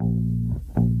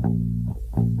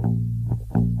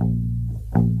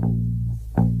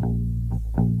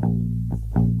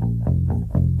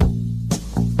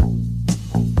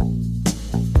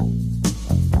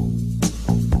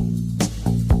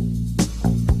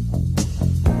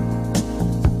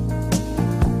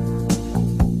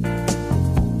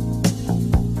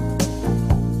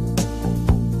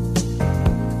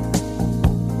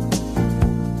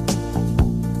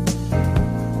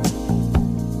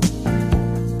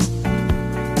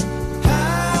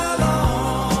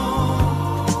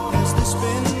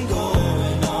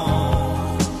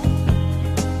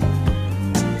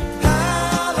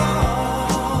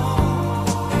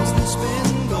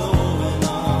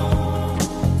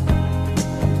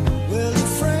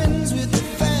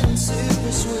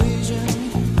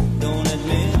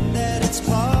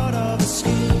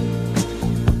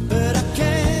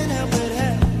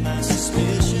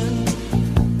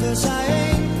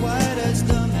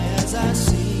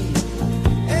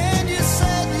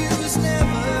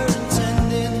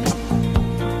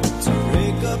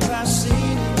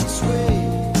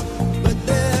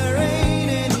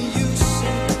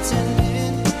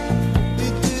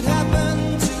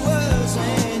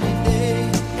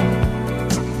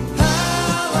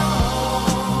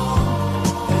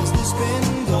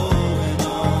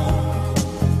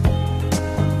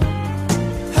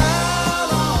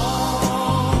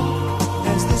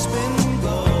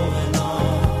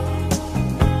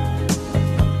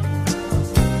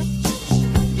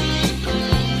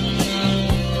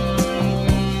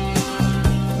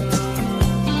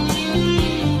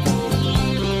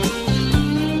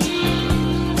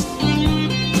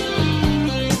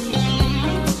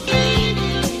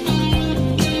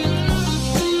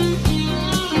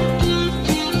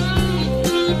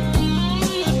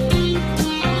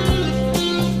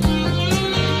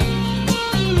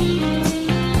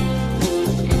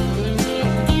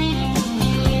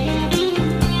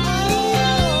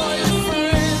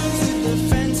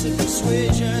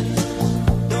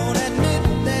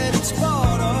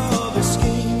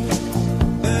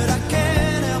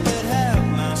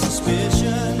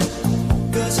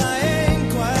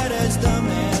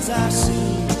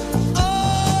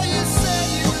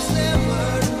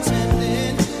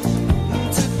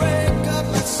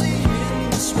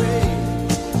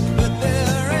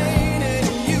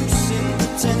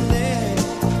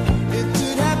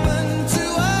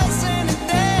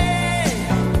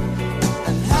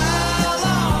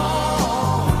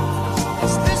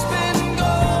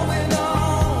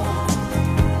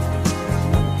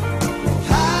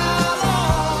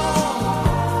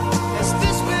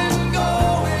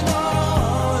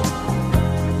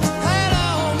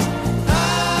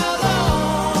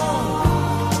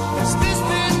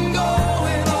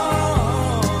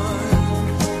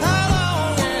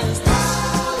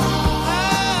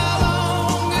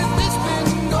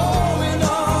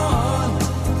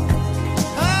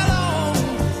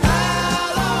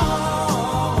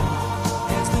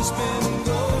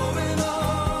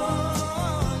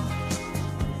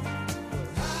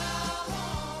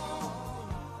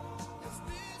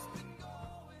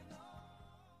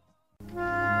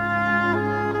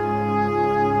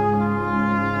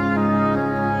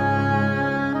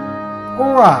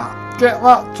 Alright, get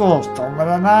that toast on with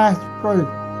a nice brew.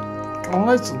 Can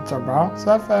listen to Bart's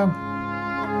FM.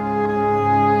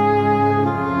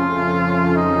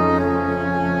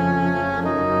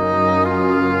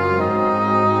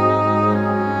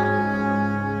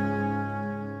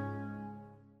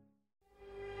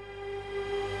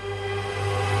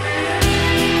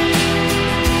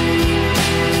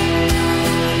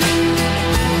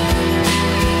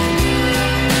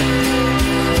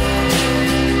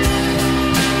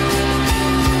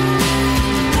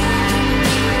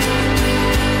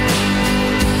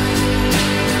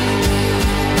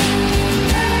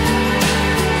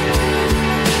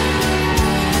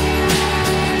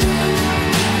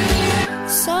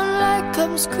 Sunlight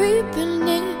comes creeping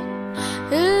in,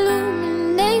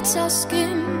 illuminates our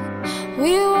skin.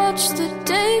 We watch the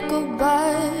day go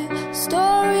by,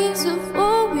 stories of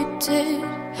what we did.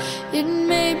 It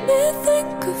made me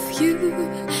think of you,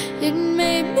 it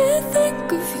made me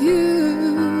think of you.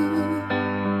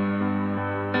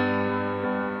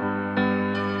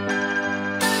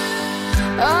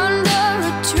 Under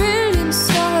a trillion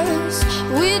stars,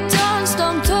 we danced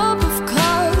on top of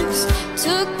cars,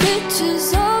 took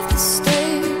pictures of the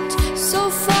stage, so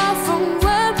far from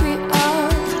where we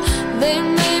are. They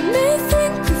made me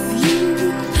think of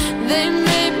you, they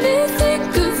made me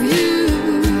think of you.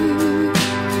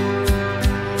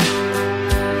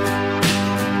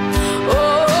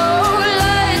 Oh,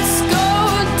 lights go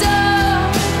down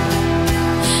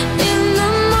in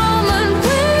the moment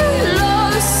we're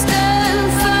lost and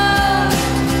found.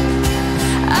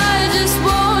 I just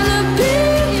wanna be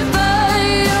by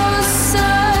your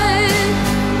side.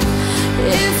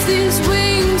 If these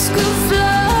wings could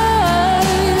fly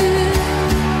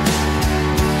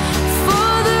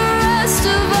for the rest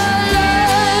of our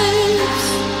lives.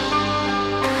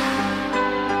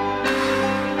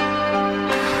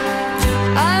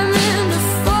 I'm in a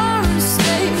foreign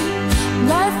state,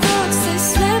 my thoughts they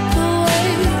slip away,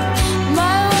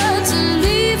 my words are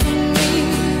leaving me,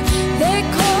 they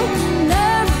call an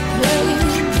airplane,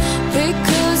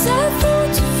 because I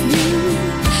thought of you,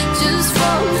 just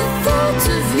from the thought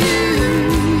of you.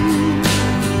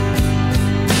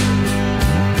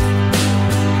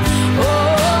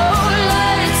 Oh,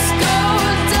 lights go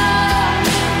down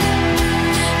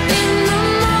in the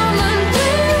moment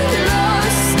we're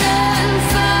lost and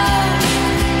found.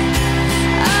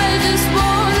 I just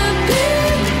wanna be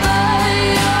by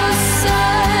your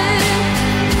side.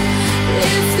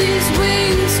 If these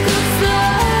wings could fly.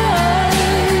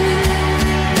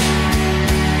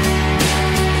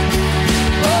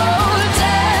 Oh,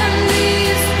 damn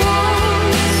these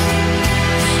walls.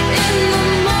 In the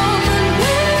moment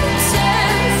we're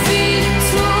 10 feet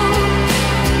tall.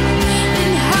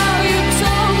 And how you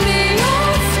told me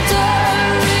after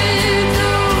it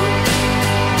all.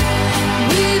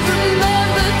 We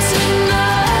remember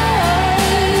tonight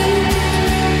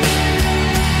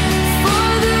for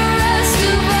the rest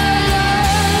of our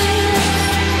lives.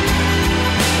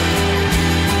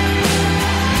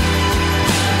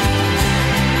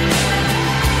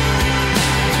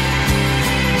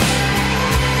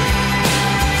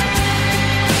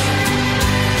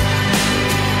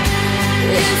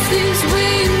 If these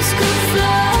wings could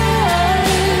fly.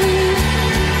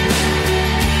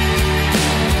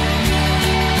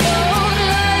 Oh,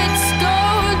 lights go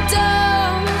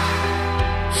down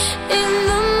in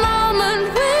the moment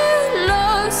we're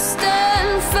lost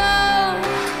and found.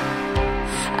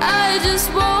 I just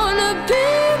wanna be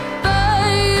by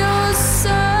your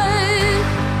side.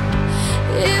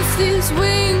 If these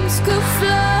wings could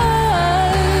fly.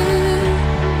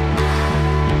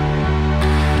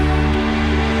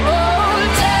 Oh,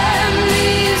 damn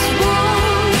these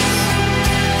walls.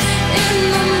 In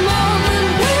the moment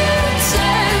we're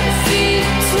 10 feet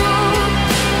tall.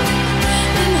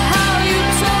 And how you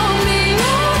told me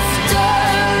after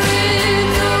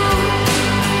it all.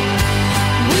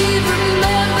 We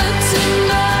remember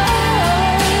tonight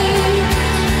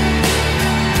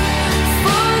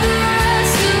for the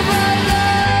rest of our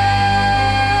lives.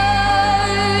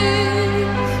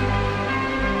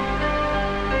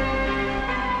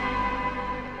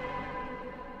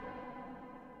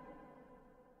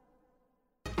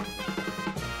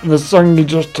 The song you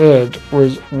just heard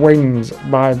was Wings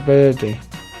by Birdie.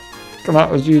 And that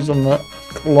was used on the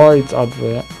Lloyd's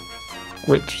advert,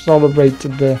 which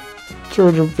celebrated the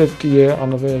 250-year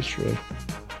anniversary.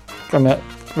 And the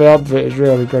advert is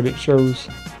really good. It shows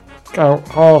how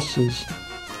horses,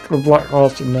 the black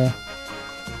horse in there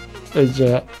is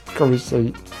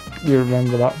obviously you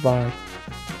remember that by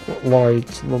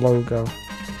Lloyd's, the logo.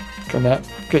 And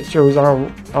it shows how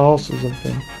horses have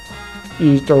been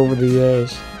used over the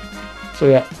years So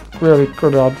yeah, really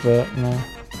good advert and a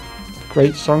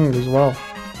great song as well.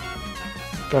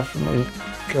 Definitely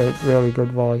great, really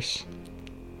good voice.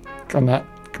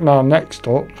 Now next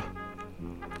up,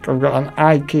 I've got an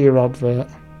IKEA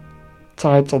advert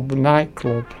titled The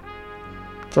Nightclub.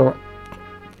 So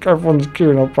everyone's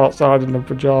queuing up outside in their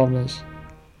pyjamas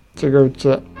to go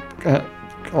to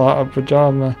a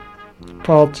pyjama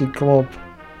party club.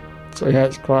 So yeah,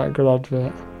 it's quite a good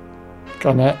advert.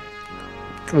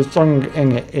 The song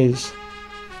in it is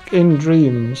In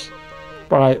Dreams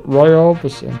by Roy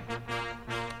Orbison.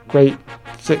 Great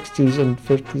 60s and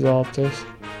 50s artist.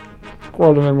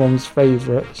 One of my mum's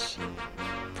favourites.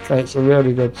 It's a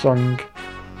really good song.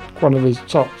 One of his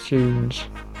top tunes.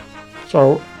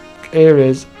 So here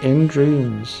is In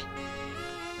Dreams.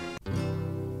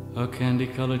 A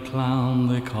candy-colored clown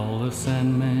they call the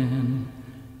Sandman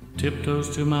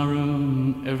tiptoes to my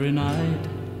room every night,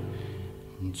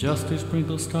 just to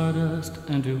sprinkle stardust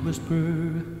and to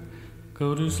whisper,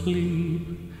 go to sleep,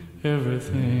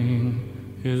 everything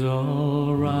is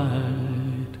all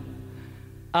right.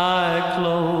 I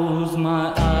close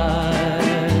my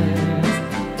eyes,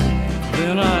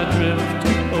 then I drift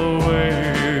away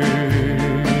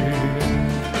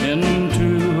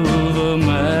into the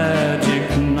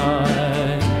magic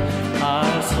night.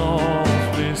 I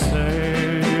softly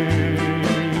say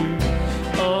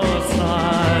a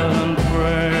silent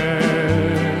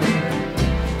prayer,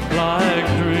 like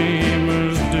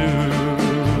dreamers do.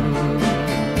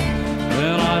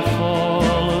 Then I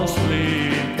fall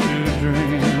asleep to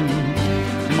dream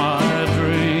my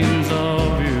dreams of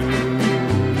you.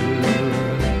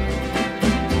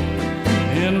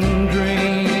 In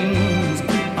dreams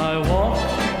I walk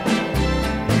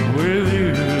with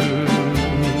you.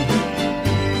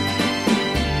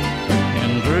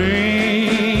 In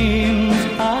dreams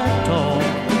I talk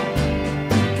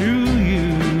to you.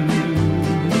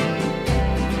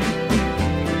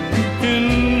 In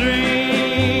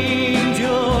dreams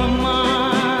you're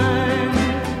mine.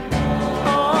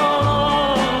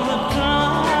 All the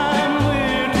time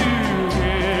we're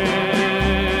together.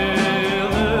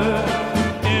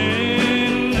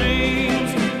 In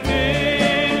dreams,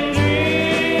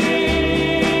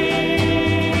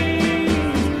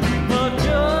 but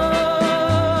just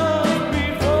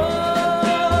before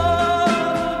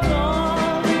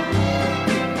dawn,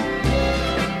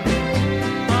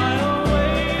 I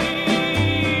awake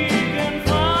and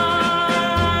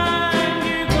find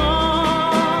you gone.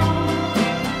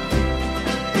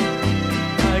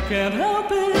 I can't help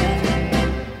it,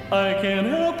 I can't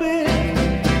help it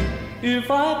if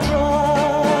I try.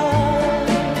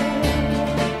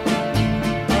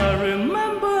 I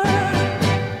remember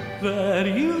that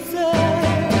you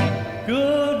said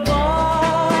goodbye.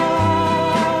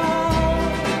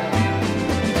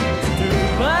 It's too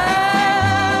bad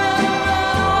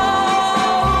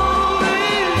all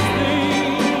these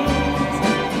things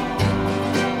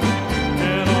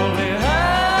can only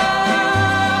happen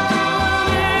in my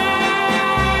dreams.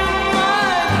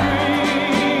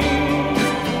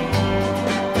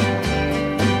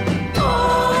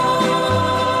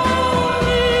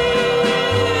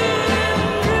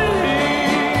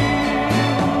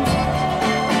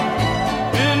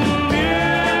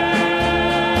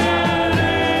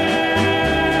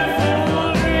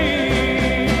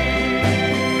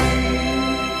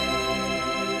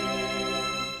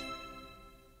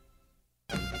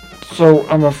 So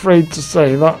I'm afraid to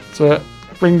say that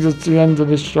brings us to the end of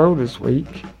this show this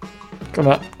week.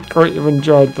 I hope you've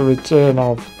enjoyed the return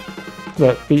of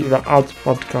the Beat the Ads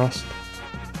podcast.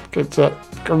 It's a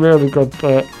really good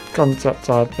concept,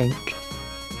 I think.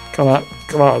 Like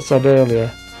I said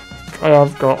earlier, I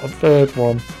have got a third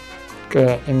one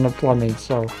in the planning,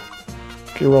 so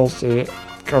you will see it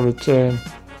return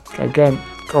again,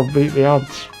 called Beat the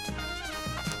Ads.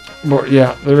 But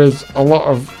yeah, there is a lot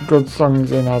of good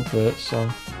songs in adverts, so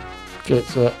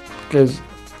it's like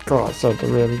I said, a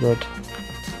really good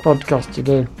podcast to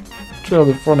do. It's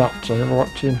really fun actually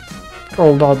watching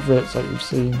old adverts that you've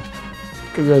seen,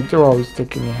 because they do always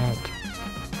stick in your head.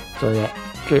 So yeah,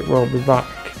 Kit will be back,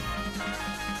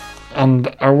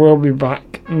 and I will be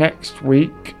back next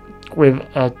week with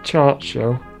a chart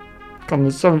show from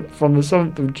the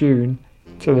 7th of June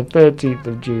to the 13th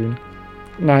of June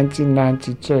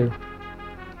 1992.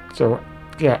 So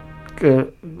yeah,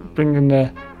 bringing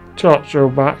the chart show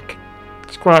back.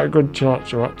 It's quite a good chart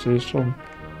show actually, some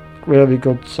really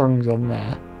good songs on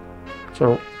there.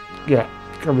 So yeah,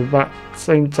 gonna be back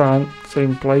same time,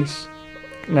 same place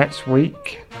next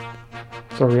week.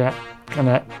 So yeah,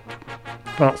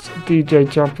 that's DJ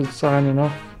Chopper signing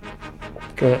off.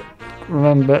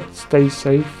 Remember, stay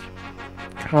safe,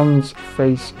 hands,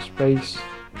 face, space.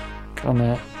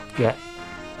 Yeah,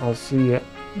 I'll see you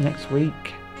next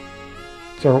week.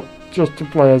 So, just to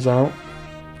play us out,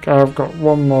 I've got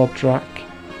one more track.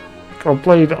 I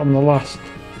played it on the last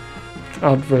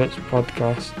Adverts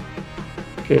podcast.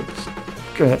 It's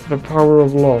The Power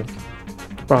of Love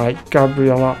by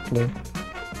Gabrielle Aplin.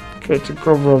 It's a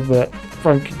cover of the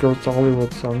Frankie Goes to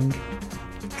Hollywood song.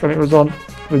 And it was on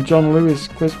the John Lewis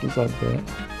Christmas advert,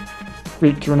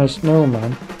 featuring a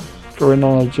snowman going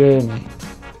on a journey.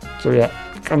 So yeah,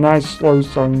 a nice slow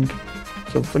song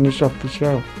to finish off the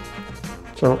show.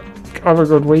 So have a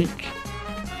good week.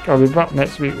 I'll be back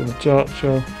next week with a chart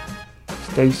show.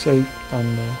 Stay safe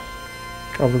and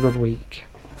have a good week.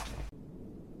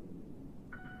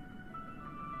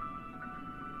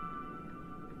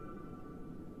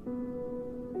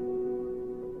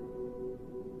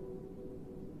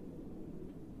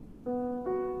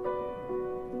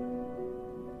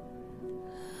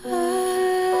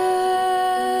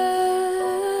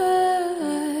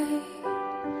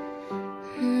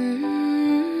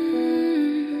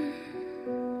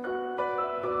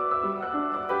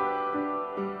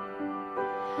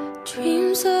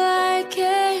 Dreams are like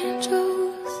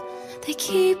angels, they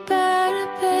keep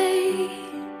at bay.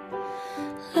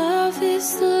 Love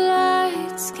is the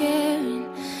light scaring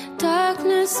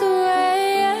darkness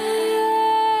away.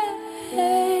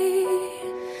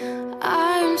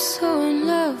 I'm so in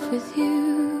love with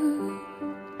you.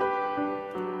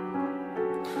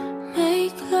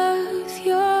 Make love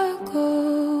your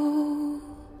goal.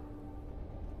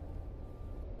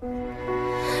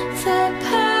 The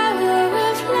power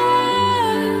of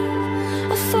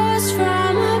love, a force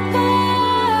from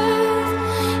above,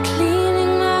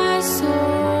 cleaning my soul.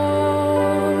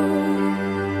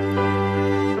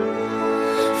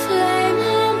 Flame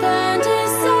on burn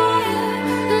desire,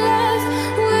 love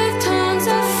with tongues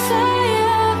of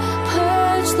fire,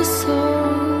 purge the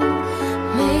soul,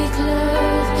 make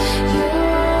love your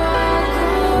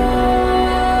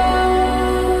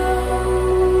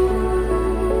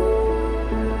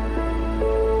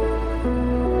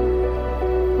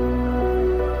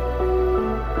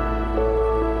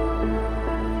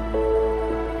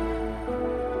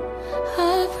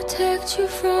I'll protect you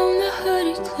from the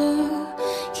hooded claw,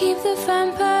 keep the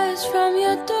vampires from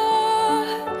your door.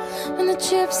 When the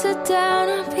chips are down,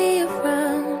 I'll be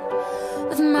around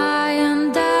with my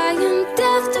undying,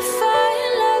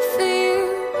 death-defying love for you.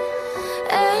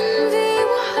 Envy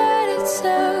will hurt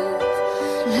itself.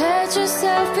 Let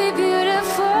yourself be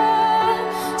beautiful,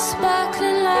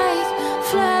 sparkling like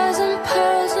flowers and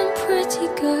pearls and pretty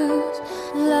girls.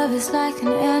 Love is like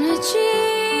an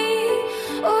energy,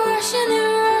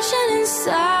 rushing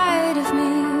inside of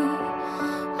me.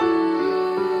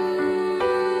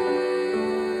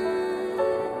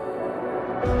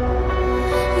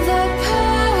 The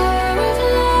power of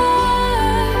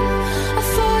love, a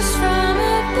force from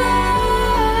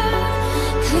above,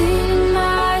 cleaning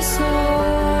my soul.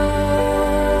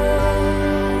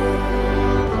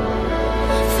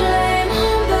 Flame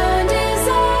on burn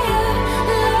desire,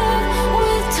 love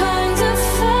with tongues of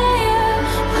fire,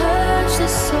 purge the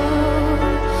soul,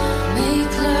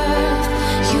 make love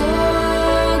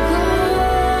your goal.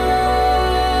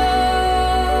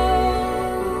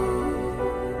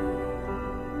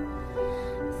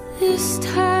 This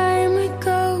time we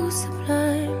go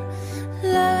sublime.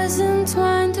 Love is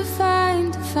entwined to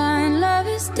find. Love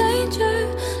is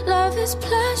danger, love is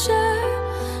pleasure,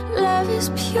 love is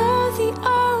pure, the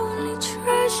only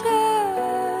treasure.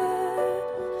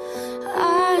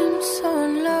 I'm so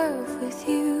in love with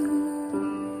you.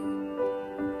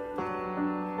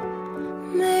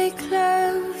 Make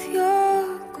love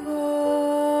your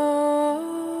goal.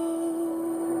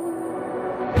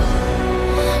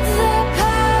 The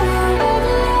power of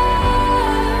love,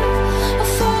 a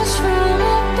force from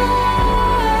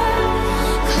above,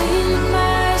 cleaning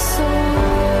my soul.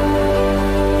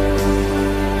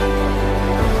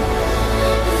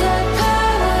 The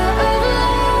power of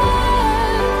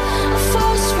love, a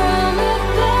force from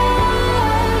above,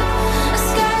 a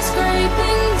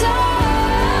skyscraping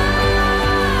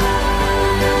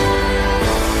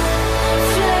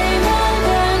flame on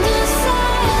burn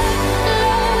desire,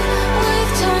 love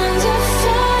with tongues of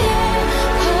fire,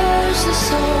 purge the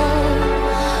soul,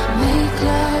 make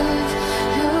love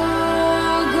your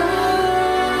goal.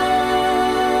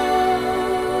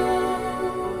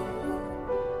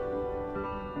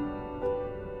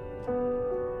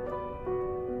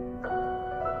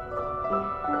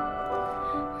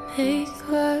 Make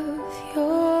love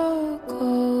your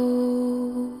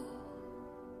goal.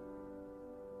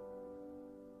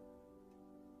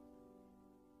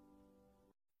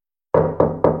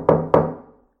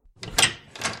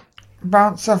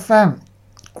 Bounce FM,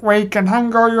 where you can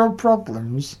hang all your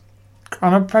problems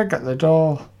on a peg at the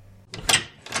door.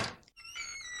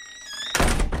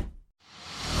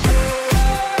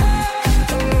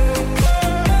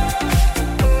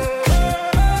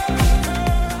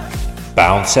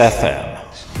 Bounce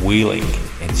FM, wheeling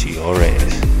into your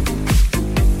ears.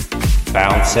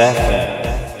 Bounce FM.